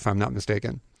Africa, if I'm not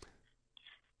mistaken.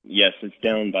 Yes, it's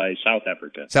down by South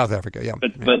Africa. South Africa, yeah.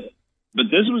 But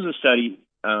this was a study,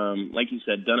 like you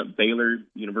said, done at Baylor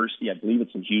University. I believe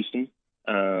it's in Houston.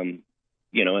 And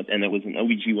it was an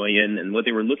OBGYN, and what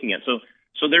they were looking at.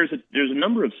 So there's a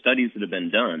number of studies that have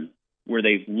been done where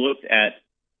they've looked at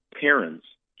parents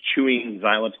chewing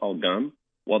xylitol gum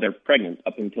while they're pregnant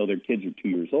up until their kids are 2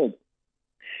 years old.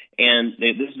 And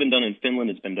this has been done in Finland,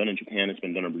 it's been done in Japan, it's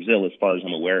been done in Brazil, as far as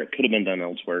I'm aware. It could have been done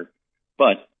elsewhere.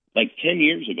 But like 10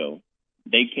 years ago,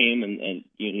 they came and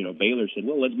Baylor said,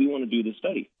 well, we want to do this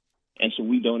study. And so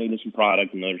we donated some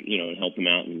product and helped them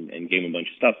out and gave them a bunch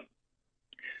of stuff.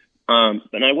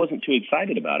 And I wasn't too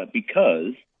excited about it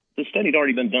because the study had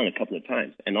already been done a couple of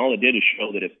times. And all it did is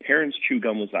show that if parents chew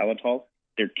gum with xylitol,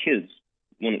 their kids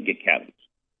wouldn't get cavities.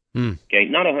 Okay,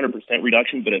 not 100%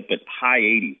 reduction, but high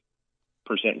 80%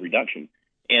 reduction.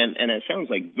 And it sounds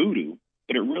like voodoo,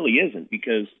 but it really isn't,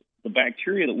 because the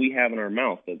bacteria that we have in our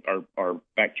mouth, our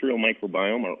bacterial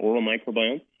microbiome, our oral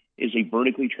microbiome, is a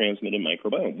vertically transmitted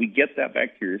microbiome. We get that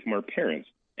bacteria from our parents,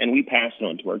 and we pass it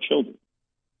on to our children.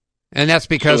 And that's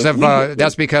because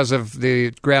of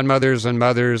the grandmothers and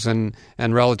mothers and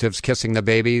relatives kissing the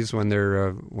babies when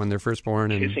they're first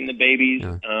born. And kissing the babies,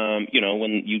 yeah.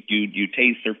 When you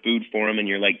taste their food for them, and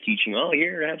you're like teaching,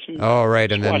 here, have some. Oh,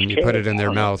 right, and then you put it in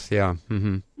their mouth, yeah.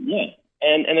 Mm-hmm. Yeah,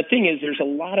 and the thing is, there's a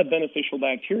lot of beneficial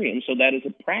bacteria, and so that is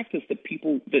a practice that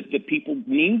people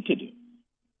need to do,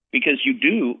 because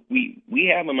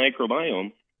we have a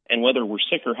microbiome, and whether we're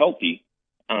sick or healthy,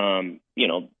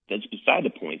 that's beside the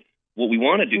point. What we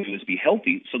want to do is be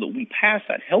healthy so that we pass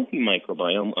that healthy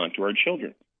microbiome onto our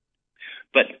children.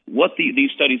 But what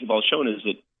these studies have all shown is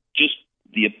that just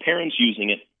the parents using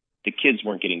it, the kids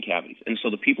weren't getting cavities. And so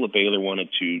the people at Baylor wanted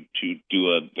to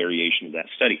do a variation of that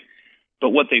study.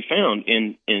 But what they found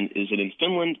is that in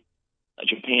Finland,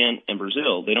 Japan, and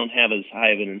Brazil, they don't have as high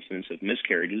of an incidence of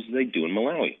miscarriages as they do in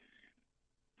Malawi.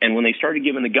 And when they started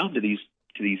giving the gum to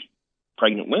these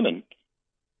pregnant women,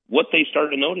 what they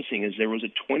started noticing is there was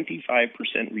a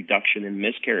 25% reduction in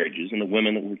miscarriages in the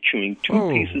women that were chewing 2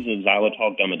 pieces of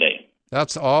xylitol gum a day.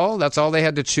 That's all? That's all they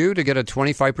had to chew to get a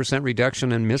 25%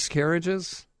 reduction in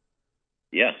miscarriages?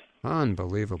 Yeah.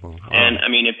 Unbelievable. Wow. And I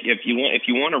mean, if you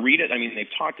want to read it, I mean, they've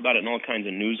talked about it in all kinds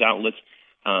of news outlets.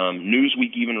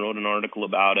 Newsweek even wrote an article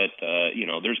about it.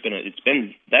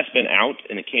 That's been out,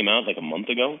 and it came out like a month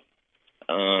ago.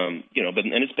 And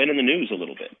it's been in the news a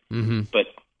little bit. Mm-hmm. But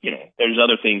there's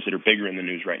other things that are bigger in the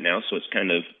news right now, so it's kind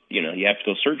of you have to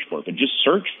go search for it. But just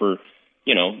search for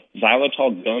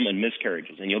xylitol gum and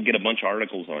miscarriages, and you'll get a bunch of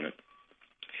articles on it.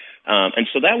 And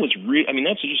so that was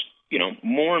that's just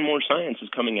more and more science is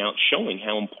coming out showing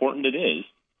how important it is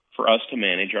for us to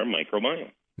manage our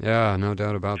microbiome. Yeah, no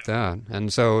doubt about that.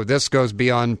 And so this goes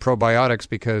beyond probiotics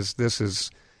because this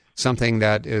is something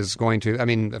that is going to,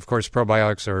 of course,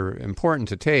 probiotics are important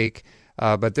to take,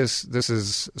 but this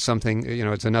is something,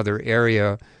 it's another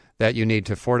area that you need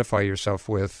to fortify yourself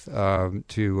with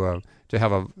to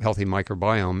have a healthy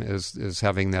microbiome is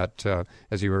having that,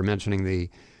 as you were mentioning, the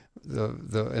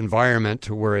environment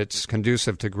to where it's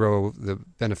conducive to grow the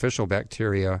beneficial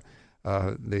bacteria,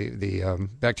 the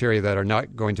bacteria that are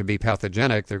not going to be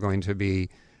pathogenic. They're going to be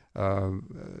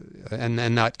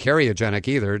and not karyogenic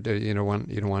either. You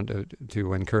don't want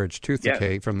to encourage tooth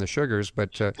decay from the sugars,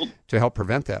 but to help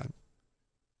prevent that.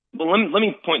 Well, let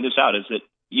me point this out: is that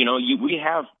we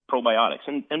have probiotics,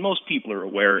 and most people are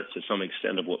aware to some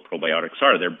extent of what probiotics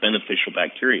are. They're beneficial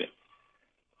bacteria.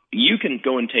 You can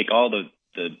go and take all the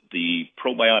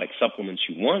probiotic supplements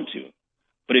you want to,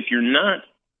 but if you're not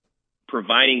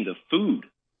providing the food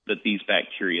that these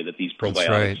bacteria, that these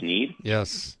probiotics need,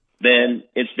 yes, then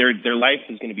it's their life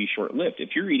is going to be short-lived. If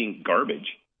you're eating garbage,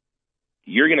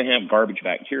 you're going to have garbage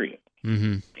bacteria.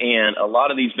 Mm-hmm. And a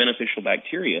lot of these beneficial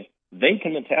bacteria, they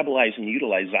can metabolize and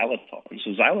utilize xylitol. And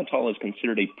so xylitol is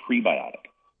considered a prebiotic.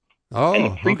 Oh, and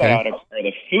the prebiotics are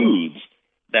the foods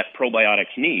that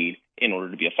probiotics need in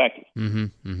order to be effective. Mm-hmm.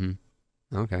 Mm-hmm.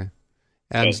 Okay.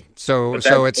 And so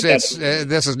this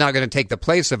is not going to take the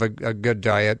place of a good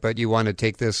diet, but you want to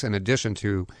take this in addition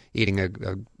to eating a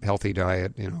healthy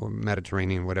diet,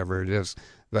 Mediterranean, whatever it is,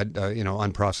 but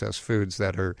unprocessed foods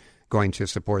that are going to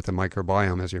support the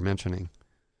microbiome, as you're mentioning.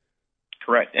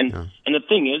 Correct. And the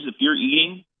thing is, if you're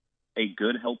eating a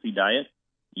good, healthy diet,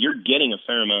 you're getting a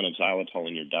fair amount of xylitol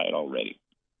in your diet already.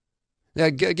 Yeah,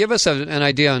 give us an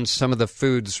idea on some of the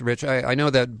foods, Rich. I know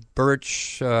that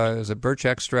birch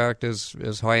extract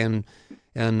is high in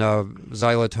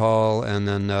xylitol, and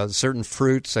then certain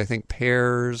fruits, I think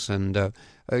pears. And do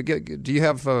you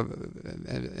have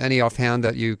any offhand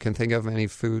that you can think of, any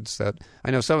foods that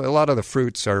I know? A lot of the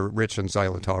fruits are rich in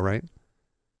xylitol, right?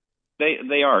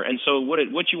 They are, and so what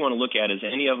you want to look at is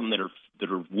any of them that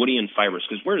are woody and fibrous,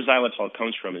 because where xylitol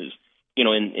comes from is,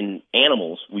 in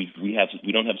animals, we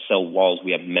don't have cell walls,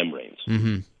 we have membranes.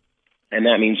 Mm-hmm. And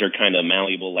that means they're kind of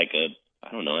malleable, like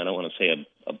I don't want to say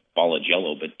a ball of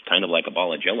Jell-O, but kind of like a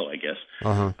ball of Jell-O, I guess.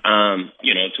 Uh-huh.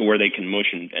 To where they can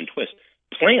mush and twist.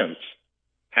 Plants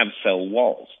have cell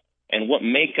walls, and what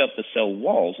make up the cell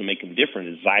walls and make them different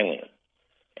is xylan.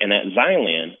 And that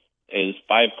xylan is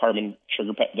 5-carbon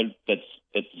sugar,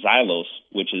 it's xylose,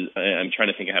 which is, I'm trying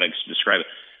to think of how to describe it.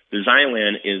 The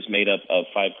xylan is made up of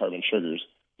 5-carbon sugars,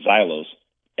 xylose,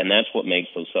 and that's what makes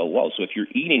those cell walls. So if you're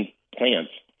eating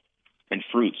plants and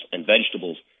fruits and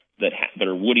vegetables that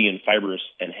are woody and fibrous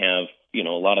and have a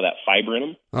lot of that fiber in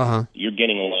them, uh-huh, you're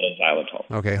getting a lot of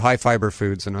xylitol. Okay, high fiber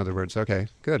foods, in other words. Okay,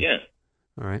 good. Yeah.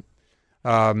 All right.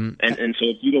 And so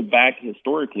if you go back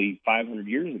historically 500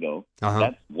 years ago, uh-huh,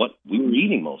 that's what we were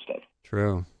eating most of.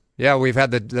 True. Yeah, we've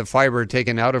had the fiber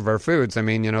taken out of our foods. I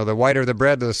mean, the whiter the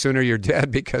bread, the sooner you're dead,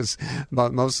 because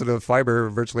most of the fiber,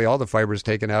 virtually all the fiber is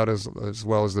taken out, as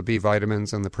well as the B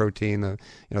vitamins and the protein,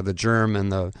 the germ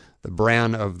and the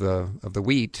bran of the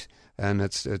wheat, and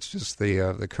it's just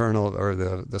the kernel or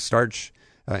the starch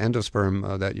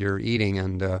endosperm that you're eating,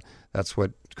 and that's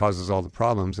what causes all the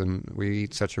problems. And we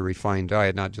eat such a refined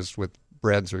diet, not just with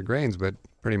breads or grains, but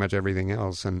pretty much everything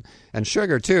else, and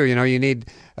sugar too. You need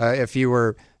if you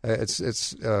were.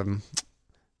 It's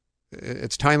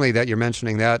timely that you're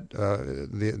mentioning that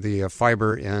the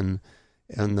fiber in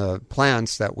the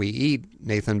plants that we eat,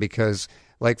 Nathan, because,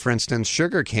 like, for instance,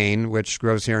 sugar cane, which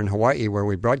grows here in Hawaii, where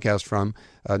we broadcast from,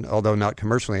 although not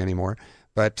commercially anymore,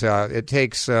 but it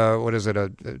takes a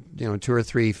 2 or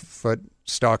 3 foot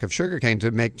stalk of sugar cane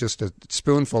to make just a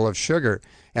spoonful of sugar,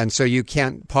 and so you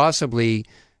can't possibly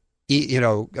eat.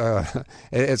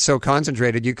 It's so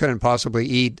concentrated you couldn't possibly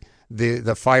eat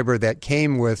the fiber that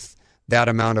came with that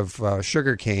amount of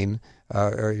sugar cane,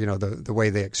 or the way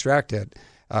they extract it.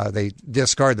 They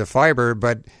discard the fiber,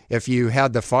 but if you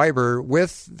had the fiber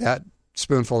with that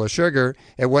spoonful of sugar,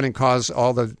 it wouldn't cause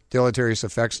all the deleterious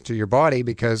effects to your body,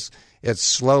 because it's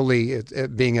slowly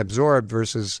being absorbed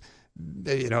versus,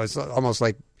 it's almost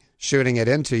like shooting it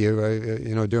into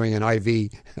you, doing an IV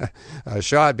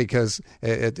shot, because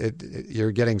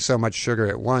you're getting so much sugar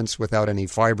at once without any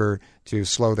fiber to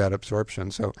slow that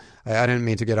absorption. So I didn't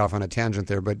mean to get off on a tangent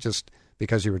there, but just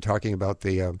because you were talking about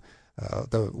the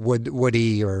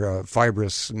woody or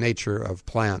fibrous nature of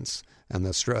plants and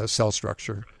the cell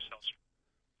structure.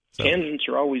 So. Tangents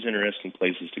are always interesting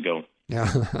places to go.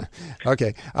 Yeah.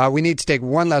 Okay. We need to take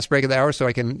one last break of the hour so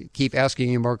I can keep asking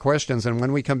you more questions. And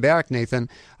when we come back, Nathan,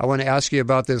 I want to ask you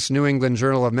about this New England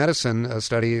Journal of Medicine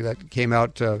study that came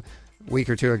out a week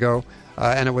or two ago.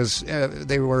 And it was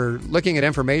they were looking at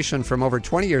information from over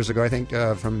 20 years ago, I think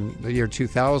from the year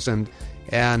 2000.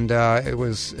 And it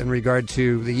was in regard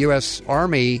to the U.S.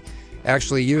 Army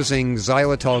actually using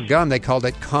xylitol gum. They called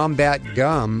it combat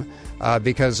gum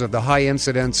because of the high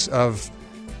incidence of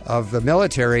the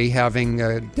military having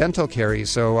dental caries.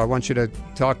 So I want you to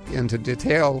talk into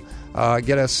detail,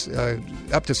 get us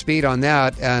up to speed on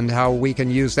that and how we can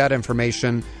use that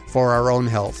information for our own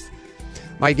health.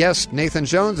 My guest, Nathan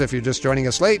Jones, if you're just joining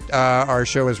us late, our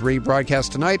show is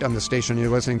rebroadcast tonight on the station you're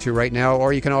listening to right now,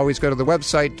 or you can always go to the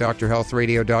website,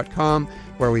 drhealthradio.com,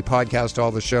 where we podcast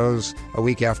all the shows a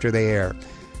week after they air.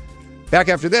 Back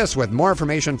after this with more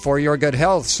information for your good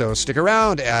health, so stick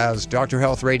around as Dr.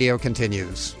 Health Radio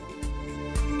continues.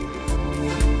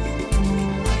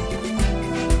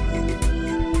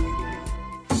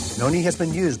 Noni has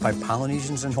been used by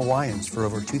Polynesians and Hawaiians for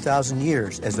over 2,000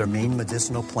 years as their main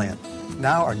medicinal plant.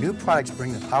 Now our new products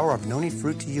bring the power of noni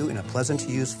fruit to you in a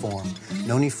pleasant-to-use form.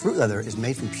 Noni fruit leather is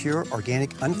made from pure,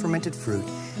 organic, unfermented fruit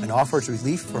and offers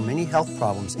relief for many health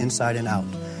problems inside and out.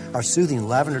 Our soothing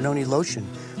lavender noni lotion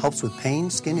helps with pain,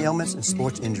 skin ailments, and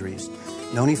sports injuries.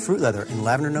 Noni fruit leather and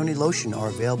lavender noni lotion are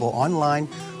available online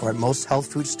or at most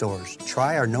health food stores.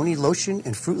 Try our noni lotion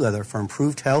and fruit leather for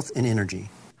improved health and energy.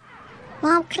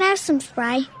 Mom, can I have some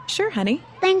Spry? Sure, honey.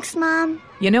 Thanks, Mom.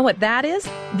 You know what that is?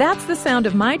 That's the sound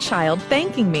of my child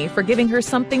thanking me for giving her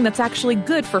something that's actually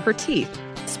good for her teeth.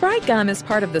 Spry Gum is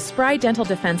part of the Spry Dental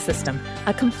Defense System,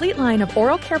 a complete line of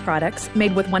oral care products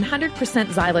made with 100%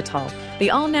 xylitol, the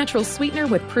all-natural sweetener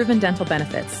with proven dental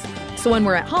benefits. So when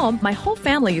we're at home, my whole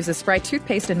family uses Spry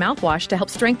toothpaste and mouthwash to help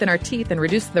strengthen our teeth and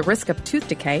reduce the risk of tooth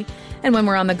decay. And when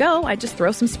we're on the go, I just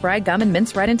throw some Spry gum and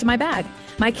mints right into my bag.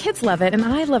 My kids love it, and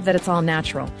I love that it's all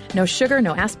natural. No sugar,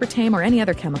 no aspartame, or any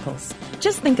other chemicals.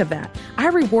 Just think of that. I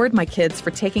reward my kids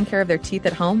for taking care of their teeth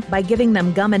at home by giving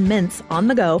them gum and mints on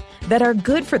the go that are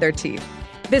good for their teeth.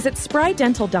 Visit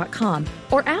sprydental.com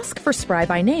or ask for Spry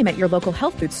by name at your local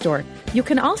health food store. You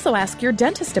can also ask your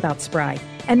dentist about Spry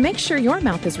and make sure your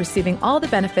mouth is receiving all the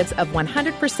benefits of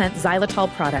 100%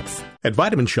 xylitol products. At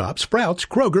Vitamin Shoppe, Sprouts,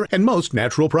 Kroger, and most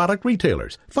natural product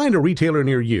retailers. Find a retailer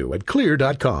near you at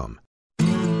Clear.com.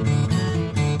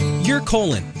 Your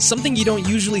colon, something you don't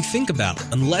usually think about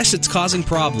unless it's causing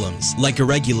problems like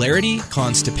irregularity,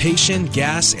 constipation,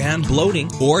 gas, and bloating,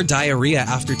 or diarrhea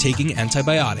after taking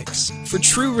antibiotics. For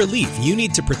true relief, you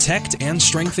need to protect and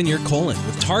strengthen your colon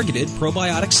with targeted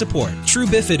probiotic support. True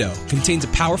Bifido contains a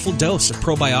powerful dose of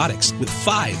probiotics with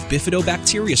 5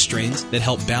 bifidobacteria strains that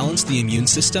help balance the immune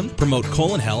system, promote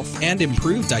colon health, and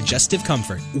improve digestive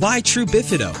comfort. Why True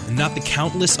Bifido and not the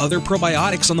countless other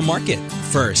probiotics on the market?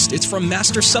 First, it's from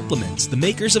Master Supplements, the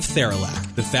makers of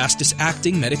Theralac, the fastest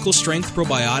acting medical strength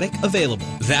probiotic available.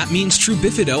 That means True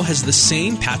Bifido has the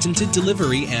same patented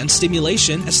delivery and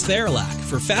stimulation as Theralac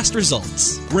for fast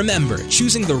results. Remember,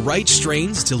 choosing the right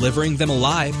strains, delivering them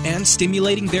alive, and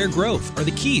stimulating their growth are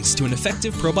the keys to an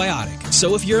effective probiotic.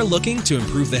 So if you're looking to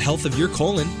improve the health of your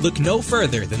colon, look no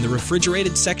further than the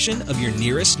refrigerated section of your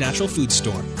nearest natural food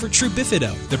store for True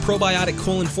Bifido, the probiotic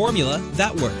colon formula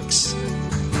that works.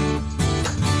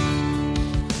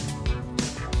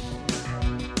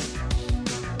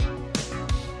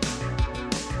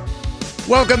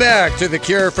 Welcome back to the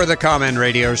Cure for the Common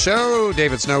radio show.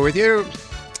 David Snow with you.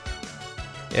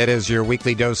 It is your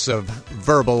weekly dose of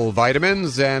verbal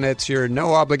vitamins, and it's your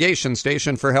no-obligation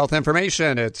station for health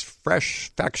information. It's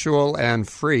fresh, factual, and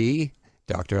free.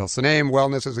 Dr. Health's the name,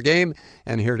 wellness is a game,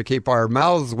 and here to keep our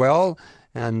mouths well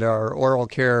and our oral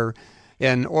care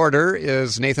in order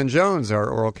is Nathan Jones, our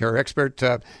oral care expert.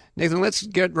 Nathan, let's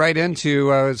get right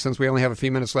into, since we only have a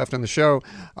few minutes left on the show,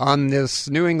 on this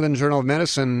New England Journal of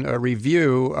Medicine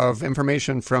review of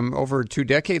information from over 2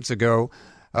 decades ago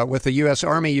with the U.S.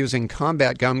 Army using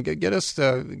combat gum. Give us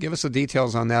the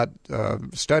details on that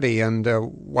study and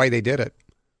why they did it.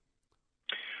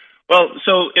 Well,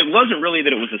 so it wasn't really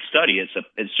that it was a study.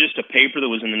 It's just a paper that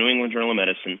was in the New England Journal of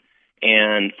Medicine.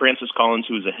 And Francis Collins,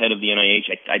 who was the head of the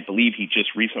NIH, I believe he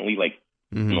just recently,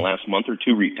 in the last month or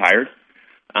two, retired.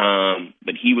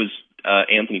 But he was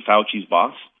Anthony Fauci's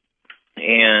boss.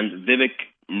 and Vivek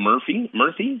Murthy.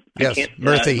 Yes,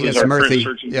 Murthy. Who's It's our Murthy. current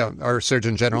Surgeon. Yeah, our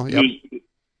Surgeon General. Yep.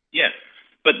 Yeah.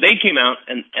 But they came out,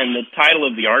 and the title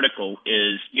of the article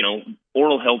is,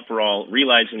 Oral Health for All,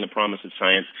 Realizing the Promise of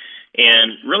Science.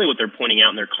 And really what they're pointing out,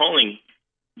 and they're calling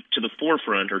to the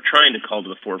forefront, or trying to call to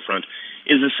the forefront,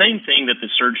 is the same thing that the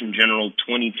Surgeon General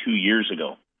 22 years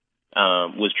ago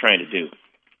was trying to do.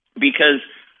 Because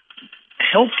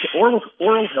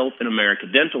oral health in America,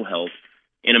 dental health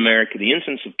in America, the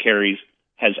incidence of caries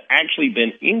has actually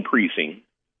been increasing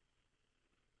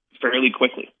fairly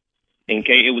quickly.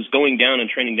 Okay, it was going down and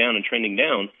trending down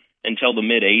until the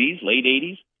mid-'80s, late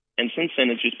 80s, and since then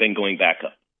it's just been going back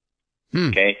up.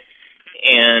 Okay,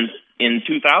 and in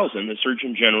 2000, the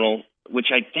Surgeon General,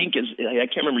 which I think is, I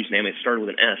can't remember his name, it started with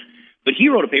an S, but he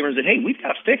wrote a paper and said, hey, we've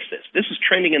got to fix this. This is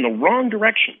trending in the wrong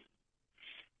direction.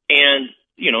 And,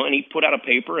 and he put out a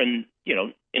paper, and,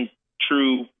 in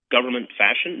true government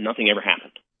fashion, nothing ever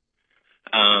happened.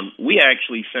 We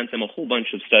actually sent them a whole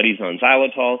bunch of studies on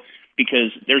xylitol,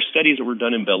 because there's studies that were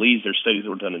done in Belize, there's studies that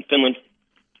were done in Finland,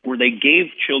 where they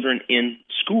gave children in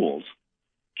schools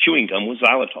chewing gum with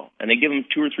xylitol. And they give them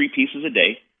 2 or 3 pieces a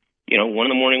day, one in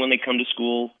the morning when they come to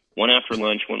school, one after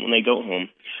lunch, one when they go home.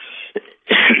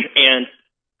 And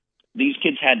these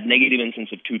kids had negative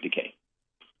incidence of tooth decay.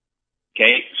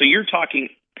 Okay? So you're talking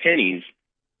pennies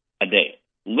a day,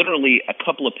 literally a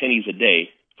couple of pennies a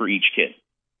day for each kid.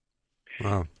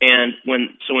 Wow. And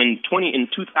in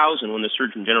 2000, when the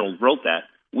Surgeon General wrote that,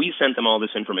 we sent them all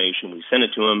this information. We sent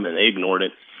it to them, and they ignored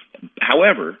it.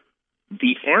 However,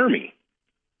 the Army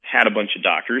had a bunch of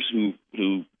doctors who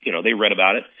they read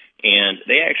about it, and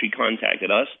they actually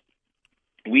contacted us.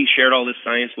 We shared all this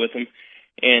science with them,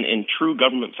 and in true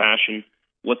government fashion,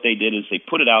 what they did is they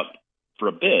put it out for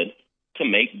a bid to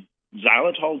make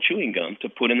xylitol chewing gum to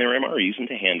put in their MREs and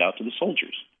to hand out to the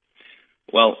soldiers.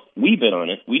 Well, we bid on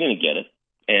it. We didn't get it.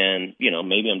 And,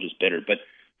 maybe I'm just bitter. But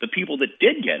the people that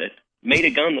did get it made a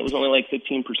gum that was only like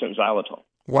 15% xylitol.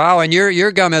 Wow, and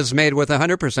your gum is made with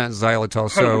 100% xylitol.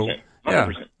 So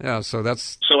 100%. Yeah, so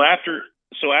that's... So after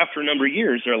a number of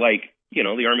years, they're like,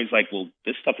 the Army's like, well,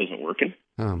 this stuff isn't working.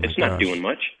 It's not doing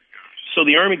much. So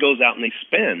the Army goes out and they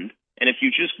spend, and if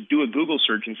you just do a Google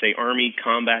search and say Army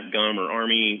combat gum or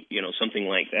Army, something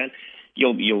like that,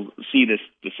 you'll see this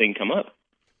thing come up.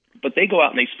 But they go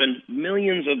out and they spend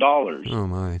millions of dollars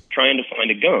trying to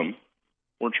find a gum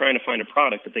or trying to find a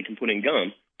product that they can put in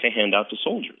gum to hand out to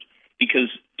soldiers. Because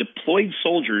deployed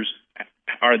soldiers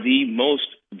are the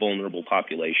most vulnerable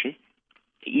population,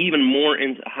 even more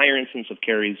higher incidence of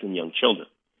caries than young children.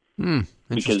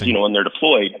 Because, when they're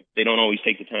deployed, they don't always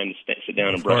take the time to sit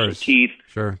down and brush their teeth.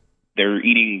 Sure. They're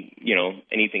eating,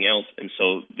 anything else. And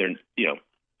so they're,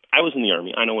 I was in the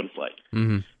Army. I know what it's like.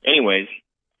 Mm-hmm. Anyways,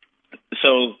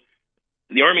 so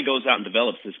the Army goes out and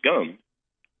develops this gum,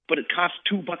 but it costs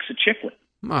 $2 a chiclet.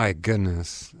 My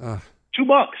goodness. $2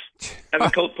 as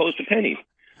opposed to pennies.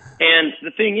 And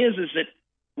the thing is that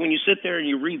when you sit there and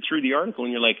you read through the article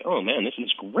and you're like, oh man, this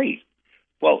is great.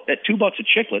 Well, at $2 a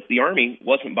chiclet, the Army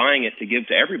wasn't buying it to give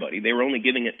to everybody. They were only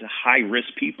giving it to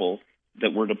high-risk people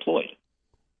that were deployed.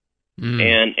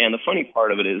 And the funny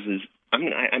part of it is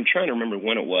I'm trying to remember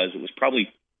when it was. It was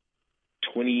probably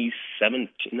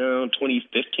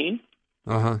 2015.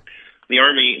 The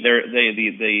Army,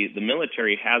 the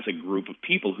military has a group of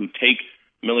people who take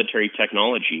military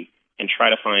technology and try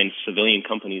to find civilian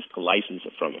companies to license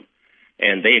it from them.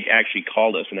 And they had actually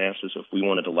called us and asked us if we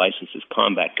wanted to license this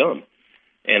combat gum.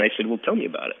 And I said, well, tell me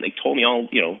about it. And they told me all,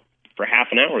 for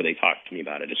half an hour they talked to me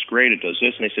about it. It's great, it does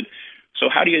this. And I said, so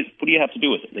what do you have to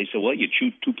do with it? And they said, well, you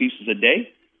chew 2 pieces a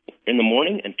day in the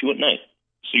morning and 2 at night.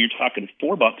 So you're talking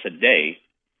 $4 a day.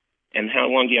 And how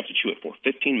long do you have to chew it for?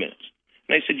 15 minutes.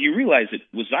 And I said, you realize that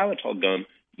with xylitol gum,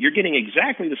 you're getting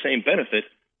exactly the same benefit,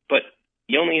 but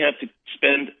you only have to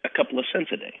spend a couple of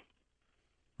cents a day.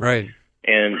 Right.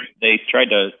 And they tried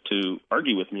to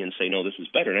argue with me and say, no, this is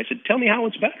better. And I said, tell me how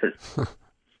it's better.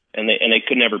 and they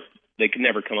could never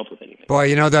come up with anything.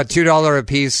 Boy, that $2 a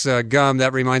piece gum,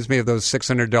 that reminds me of those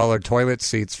 $600 toilet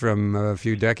seats from a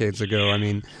few decades ago. I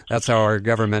mean, that's how our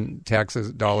government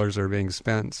taxes dollars are being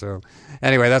spent. So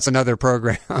anyway, that's another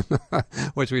program,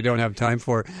 which we don't have time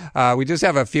for. We just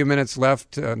have a few minutes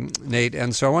left, Nate,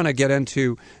 and so I want to get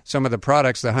into some of the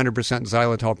products, the 100%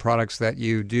 xylitol products that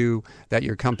you do, that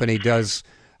your company does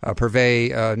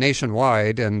purvey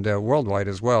nationwide and worldwide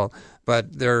as well.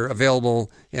 But they're available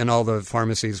in all the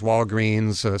pharmacies,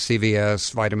 Walgreens,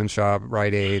 CVS, Vitamin Shop,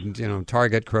 Rite Aid,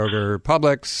 Target, Kroger,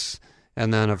 Publix,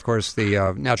 and then, of course,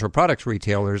 the natural products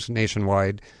retailers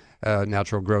nationwide,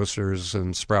 Natural Grocers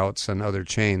and Sprouts and other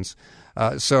chains.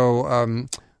 So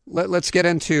let's get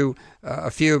into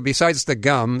a few, besides the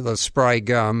gum, the Spry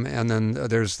gum, and then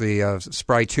there's the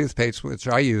Spry toothpaste, which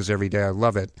I use every day. I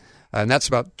love it. And that's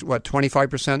about,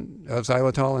 25% of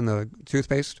xylitol in the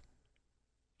toothpaste?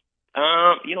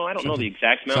 I don't know the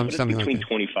exact amount, but it's between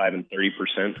 25 and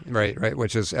 30%. Right,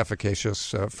 which is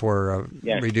efficacious for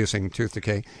reducing tooth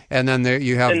decay. And then there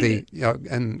you have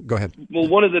and go ahead. Well,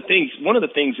 one of the things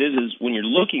is when you're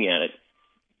looking at it,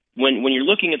 when you're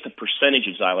looking at the percentage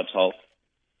of xylitol,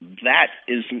 that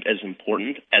isn't as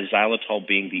important as xylitol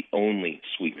being the only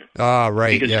sweetener. Ah,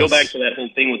 right. Because go back to that whole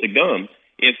thing with the gum.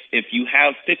 If you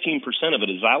have 15% of it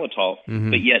is xylitol,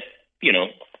 but yet,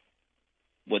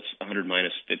 what's 100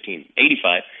 minus 15?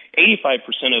 85.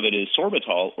 85% of it is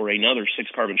sorbitol or another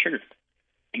 6-carbon sugar.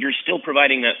 You're still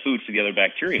providing that food for the other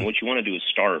bacteria, and what you want to do is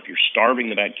starve. You're starving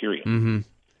the bacteria. Mm-hmm.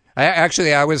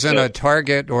 I was in a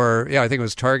Target, I think it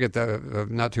was Target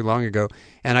not too long ago,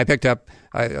 and I picked up.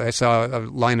 I saw a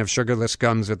line of sugarless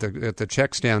gums at the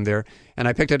check stand there, and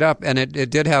I picked it up, and it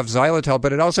did have xylitol,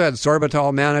 but it also had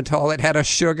sorbitol, mannitol. It had a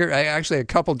sugar, actually a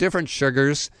couple different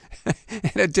sugars,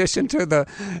 in addition to the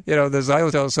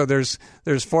xylitol. So there's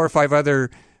 4 or 5 other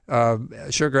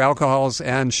sugar alcohols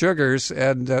and sugars,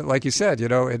 and like you said,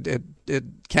 it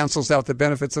cancels out the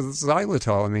benefits of the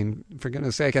xylitol. I mean, for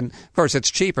goodness sake, and of course it's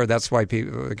cheaper. That's why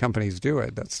the companies do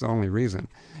it. That's the only reason.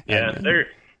 Yeah,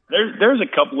 there's a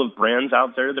couple of brands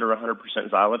out there that are 100%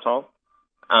 xylitol,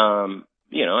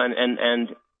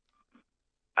 and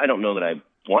I don't know that I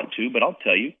want to, but I'll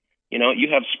tell you, you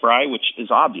have Spry, which is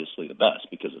obviously the best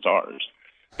because it's ours,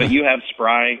 but you have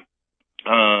Spry.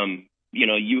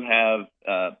 You have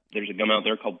there's a gum out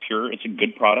there called Pure. It's a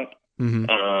good product. Mm-hmm.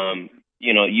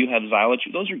 You have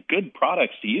Xylitol. Those are good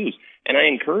products to use. And I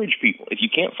encourage people, if you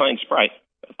can't find Spry,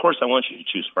 of course I want you to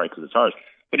choose Spry because it's ours.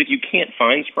 But if you can't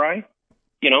find Spry,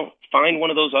 find one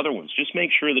of those other ones. Just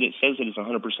make sure that it says that it's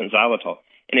 100% xylitol.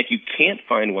 And if you can't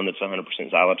find one that's 100%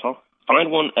 xylitol,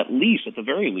 find one at the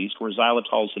very least, where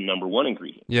xylitol is the number one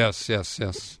ingredient. Yes,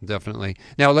 definitely.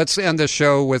 Now, let's end the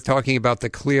show with talking about the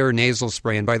Xlear nasal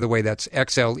spray. And by the way, that's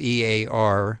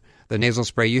Xlear, the nasal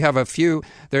spray. You have a few,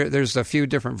 there's a few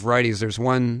different varieties. There's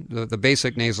one, the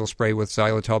basic nasal spray with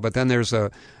xylitol, but then there's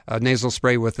a nasal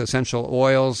spray with essential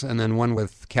oils, and then one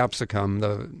with capsicum,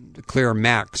 the Xlear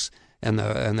Max. And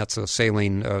that's a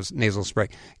saline nasal spray.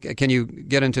 Can you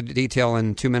get into detail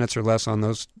in 2 minutes or less on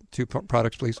those two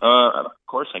products, please? Of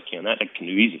course I can. That I can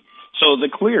do easy. So the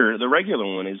Xlear, the regular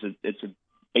one, it's a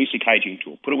basic hygiene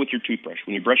tool. Put it with your toothbrush.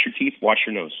 When you brush your teeth, wash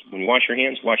your nose. When you wash your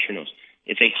hands, wash your nose.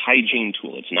 It's a hygiene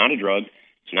tool. It's not a drug.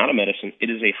 It's not a medicine. It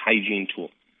is a hygiene tool.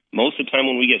 Most of the time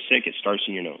when we get sick, it starts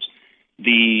in your nose.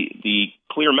 The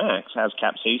Xlear Max has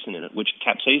capsaicin in it, which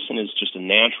capsaicin is just a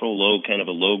natural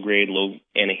low-grade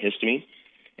antihistamine.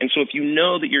 And so if you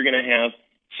know that you're going to have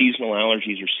seasonal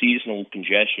allergies or seasonal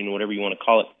congestion, whatever you want to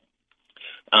call it,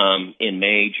 in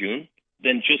May, June,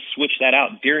 then just switch that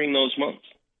out during those months.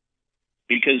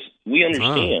 Because we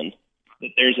understand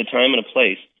that there's a time and a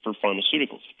place for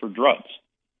pharmaceuticals, for drugs,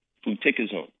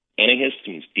 fluticasone,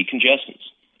 antihistamines, decongestants,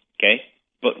 okay?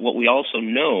 But what we also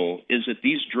know is that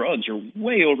these drugs are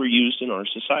way overused in our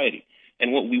society.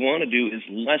 And what we want to do is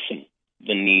lessen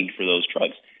the need for those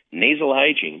drugs. Nasal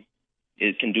hygiene,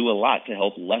 it can do a lot to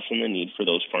help lessen the need for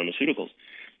those pharmaceuticals.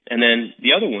 And then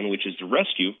the other one, which is the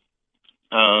Rescue,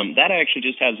 that actually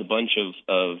just has a bunch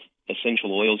of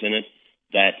essential oils in it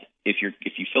that if you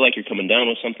feel like you're coming down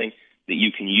with something, that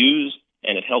you can use,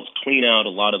 and it helps clean out a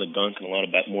lot of the gunk and a lot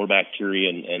of more bacteria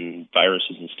and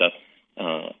viruses and stuff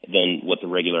than what the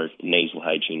regular nasal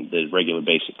hygiene, the regular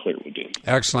basic Xlear would do.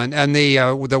 Excellent. And the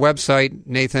website,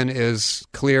 Nathan, is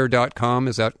xlear.com.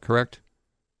 Is that correct?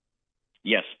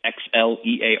 Yes,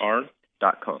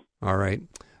 Xlear.com. All right.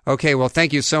 Okay, well,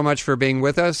 thank you so much for being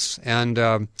with us, and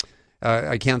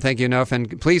I can't thank you enough.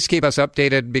 And please keep us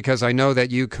updated, because I know that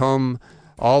you comb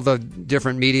all the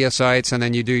different media sites, and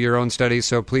then you do your own studies,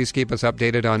 so please keep us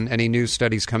updated on any new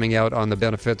studies coming out on the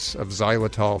benefits of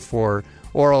xylitol for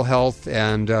oral health,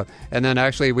 and then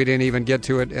actually we didn't even get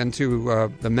to it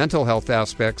into the mental health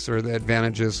aspects or the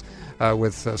advantages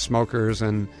with smokers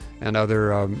and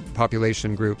other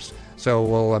population groups. So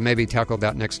we'll maybe tackle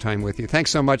that next time with you. Thanks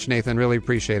so much, Nathan. Really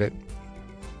appreciate it.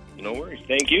 No worries.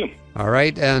 Thank you. All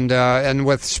right, and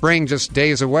with spring just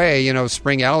days away,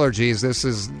 spring allergies.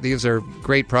 These are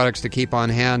great products to keep on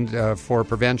hand for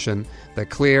prevention. The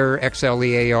Xlear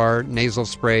Xlear nasal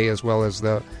spray, as well as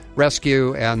the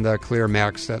Rescue and the Xlear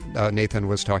Max that Nathan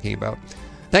was talking about.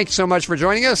 Thanks so much for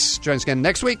joining us. Join us again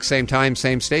next week, same time,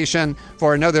 same station,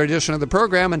 for another edition of the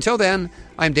program. Until then,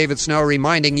 I'm David Snow,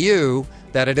 reminding you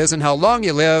that it isn't how long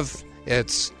you live,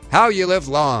 it's how you live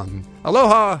long.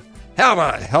 Aloha. Have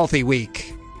a healthy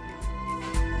week.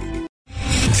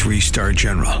 3-star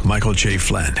General Michael J.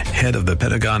 Flynn, head of the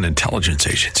Pentagon Intelligence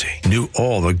Agency, knew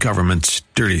all the government's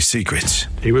dirty secrets.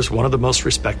 He was one of the most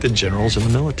respected generals in the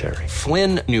military.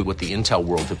 Flynn knew what the intel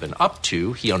world had been up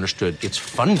to. He understood its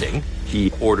funding.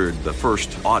 He ordered the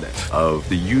first audit of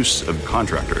the use of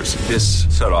contractors. This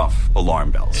set off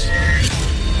alarm bells.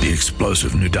 The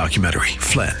explosive new documentary,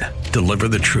 Flynn, Deliver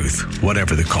the Truth,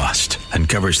 Whatever the Cost,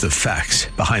 uncovers the facts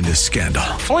behind this scandal.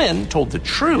 Flynn told the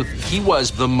truth. He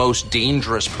was the most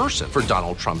dangerous person for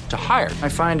Donald Trump to hire. I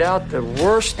find out the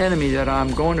worst enemy that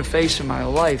I'm going to face in my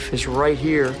life is right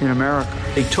here in America.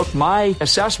 They took my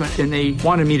assessment and they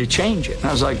wanted me to change it. And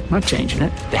I was like, I'm not changing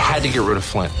it. They had to get rid of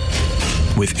Flynn.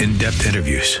 With in-depth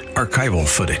interviews, archival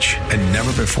footage, and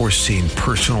never-before-seen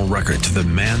personal records of the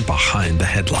man behind the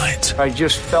headlines. I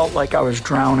just felt like I was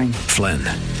drowning. Flynn,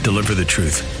 Deliver the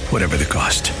Truth, Whatever the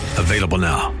Cost. Available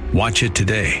now. Watch it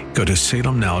today. Go to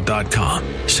salemnow.com.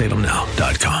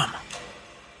 salemnow.com.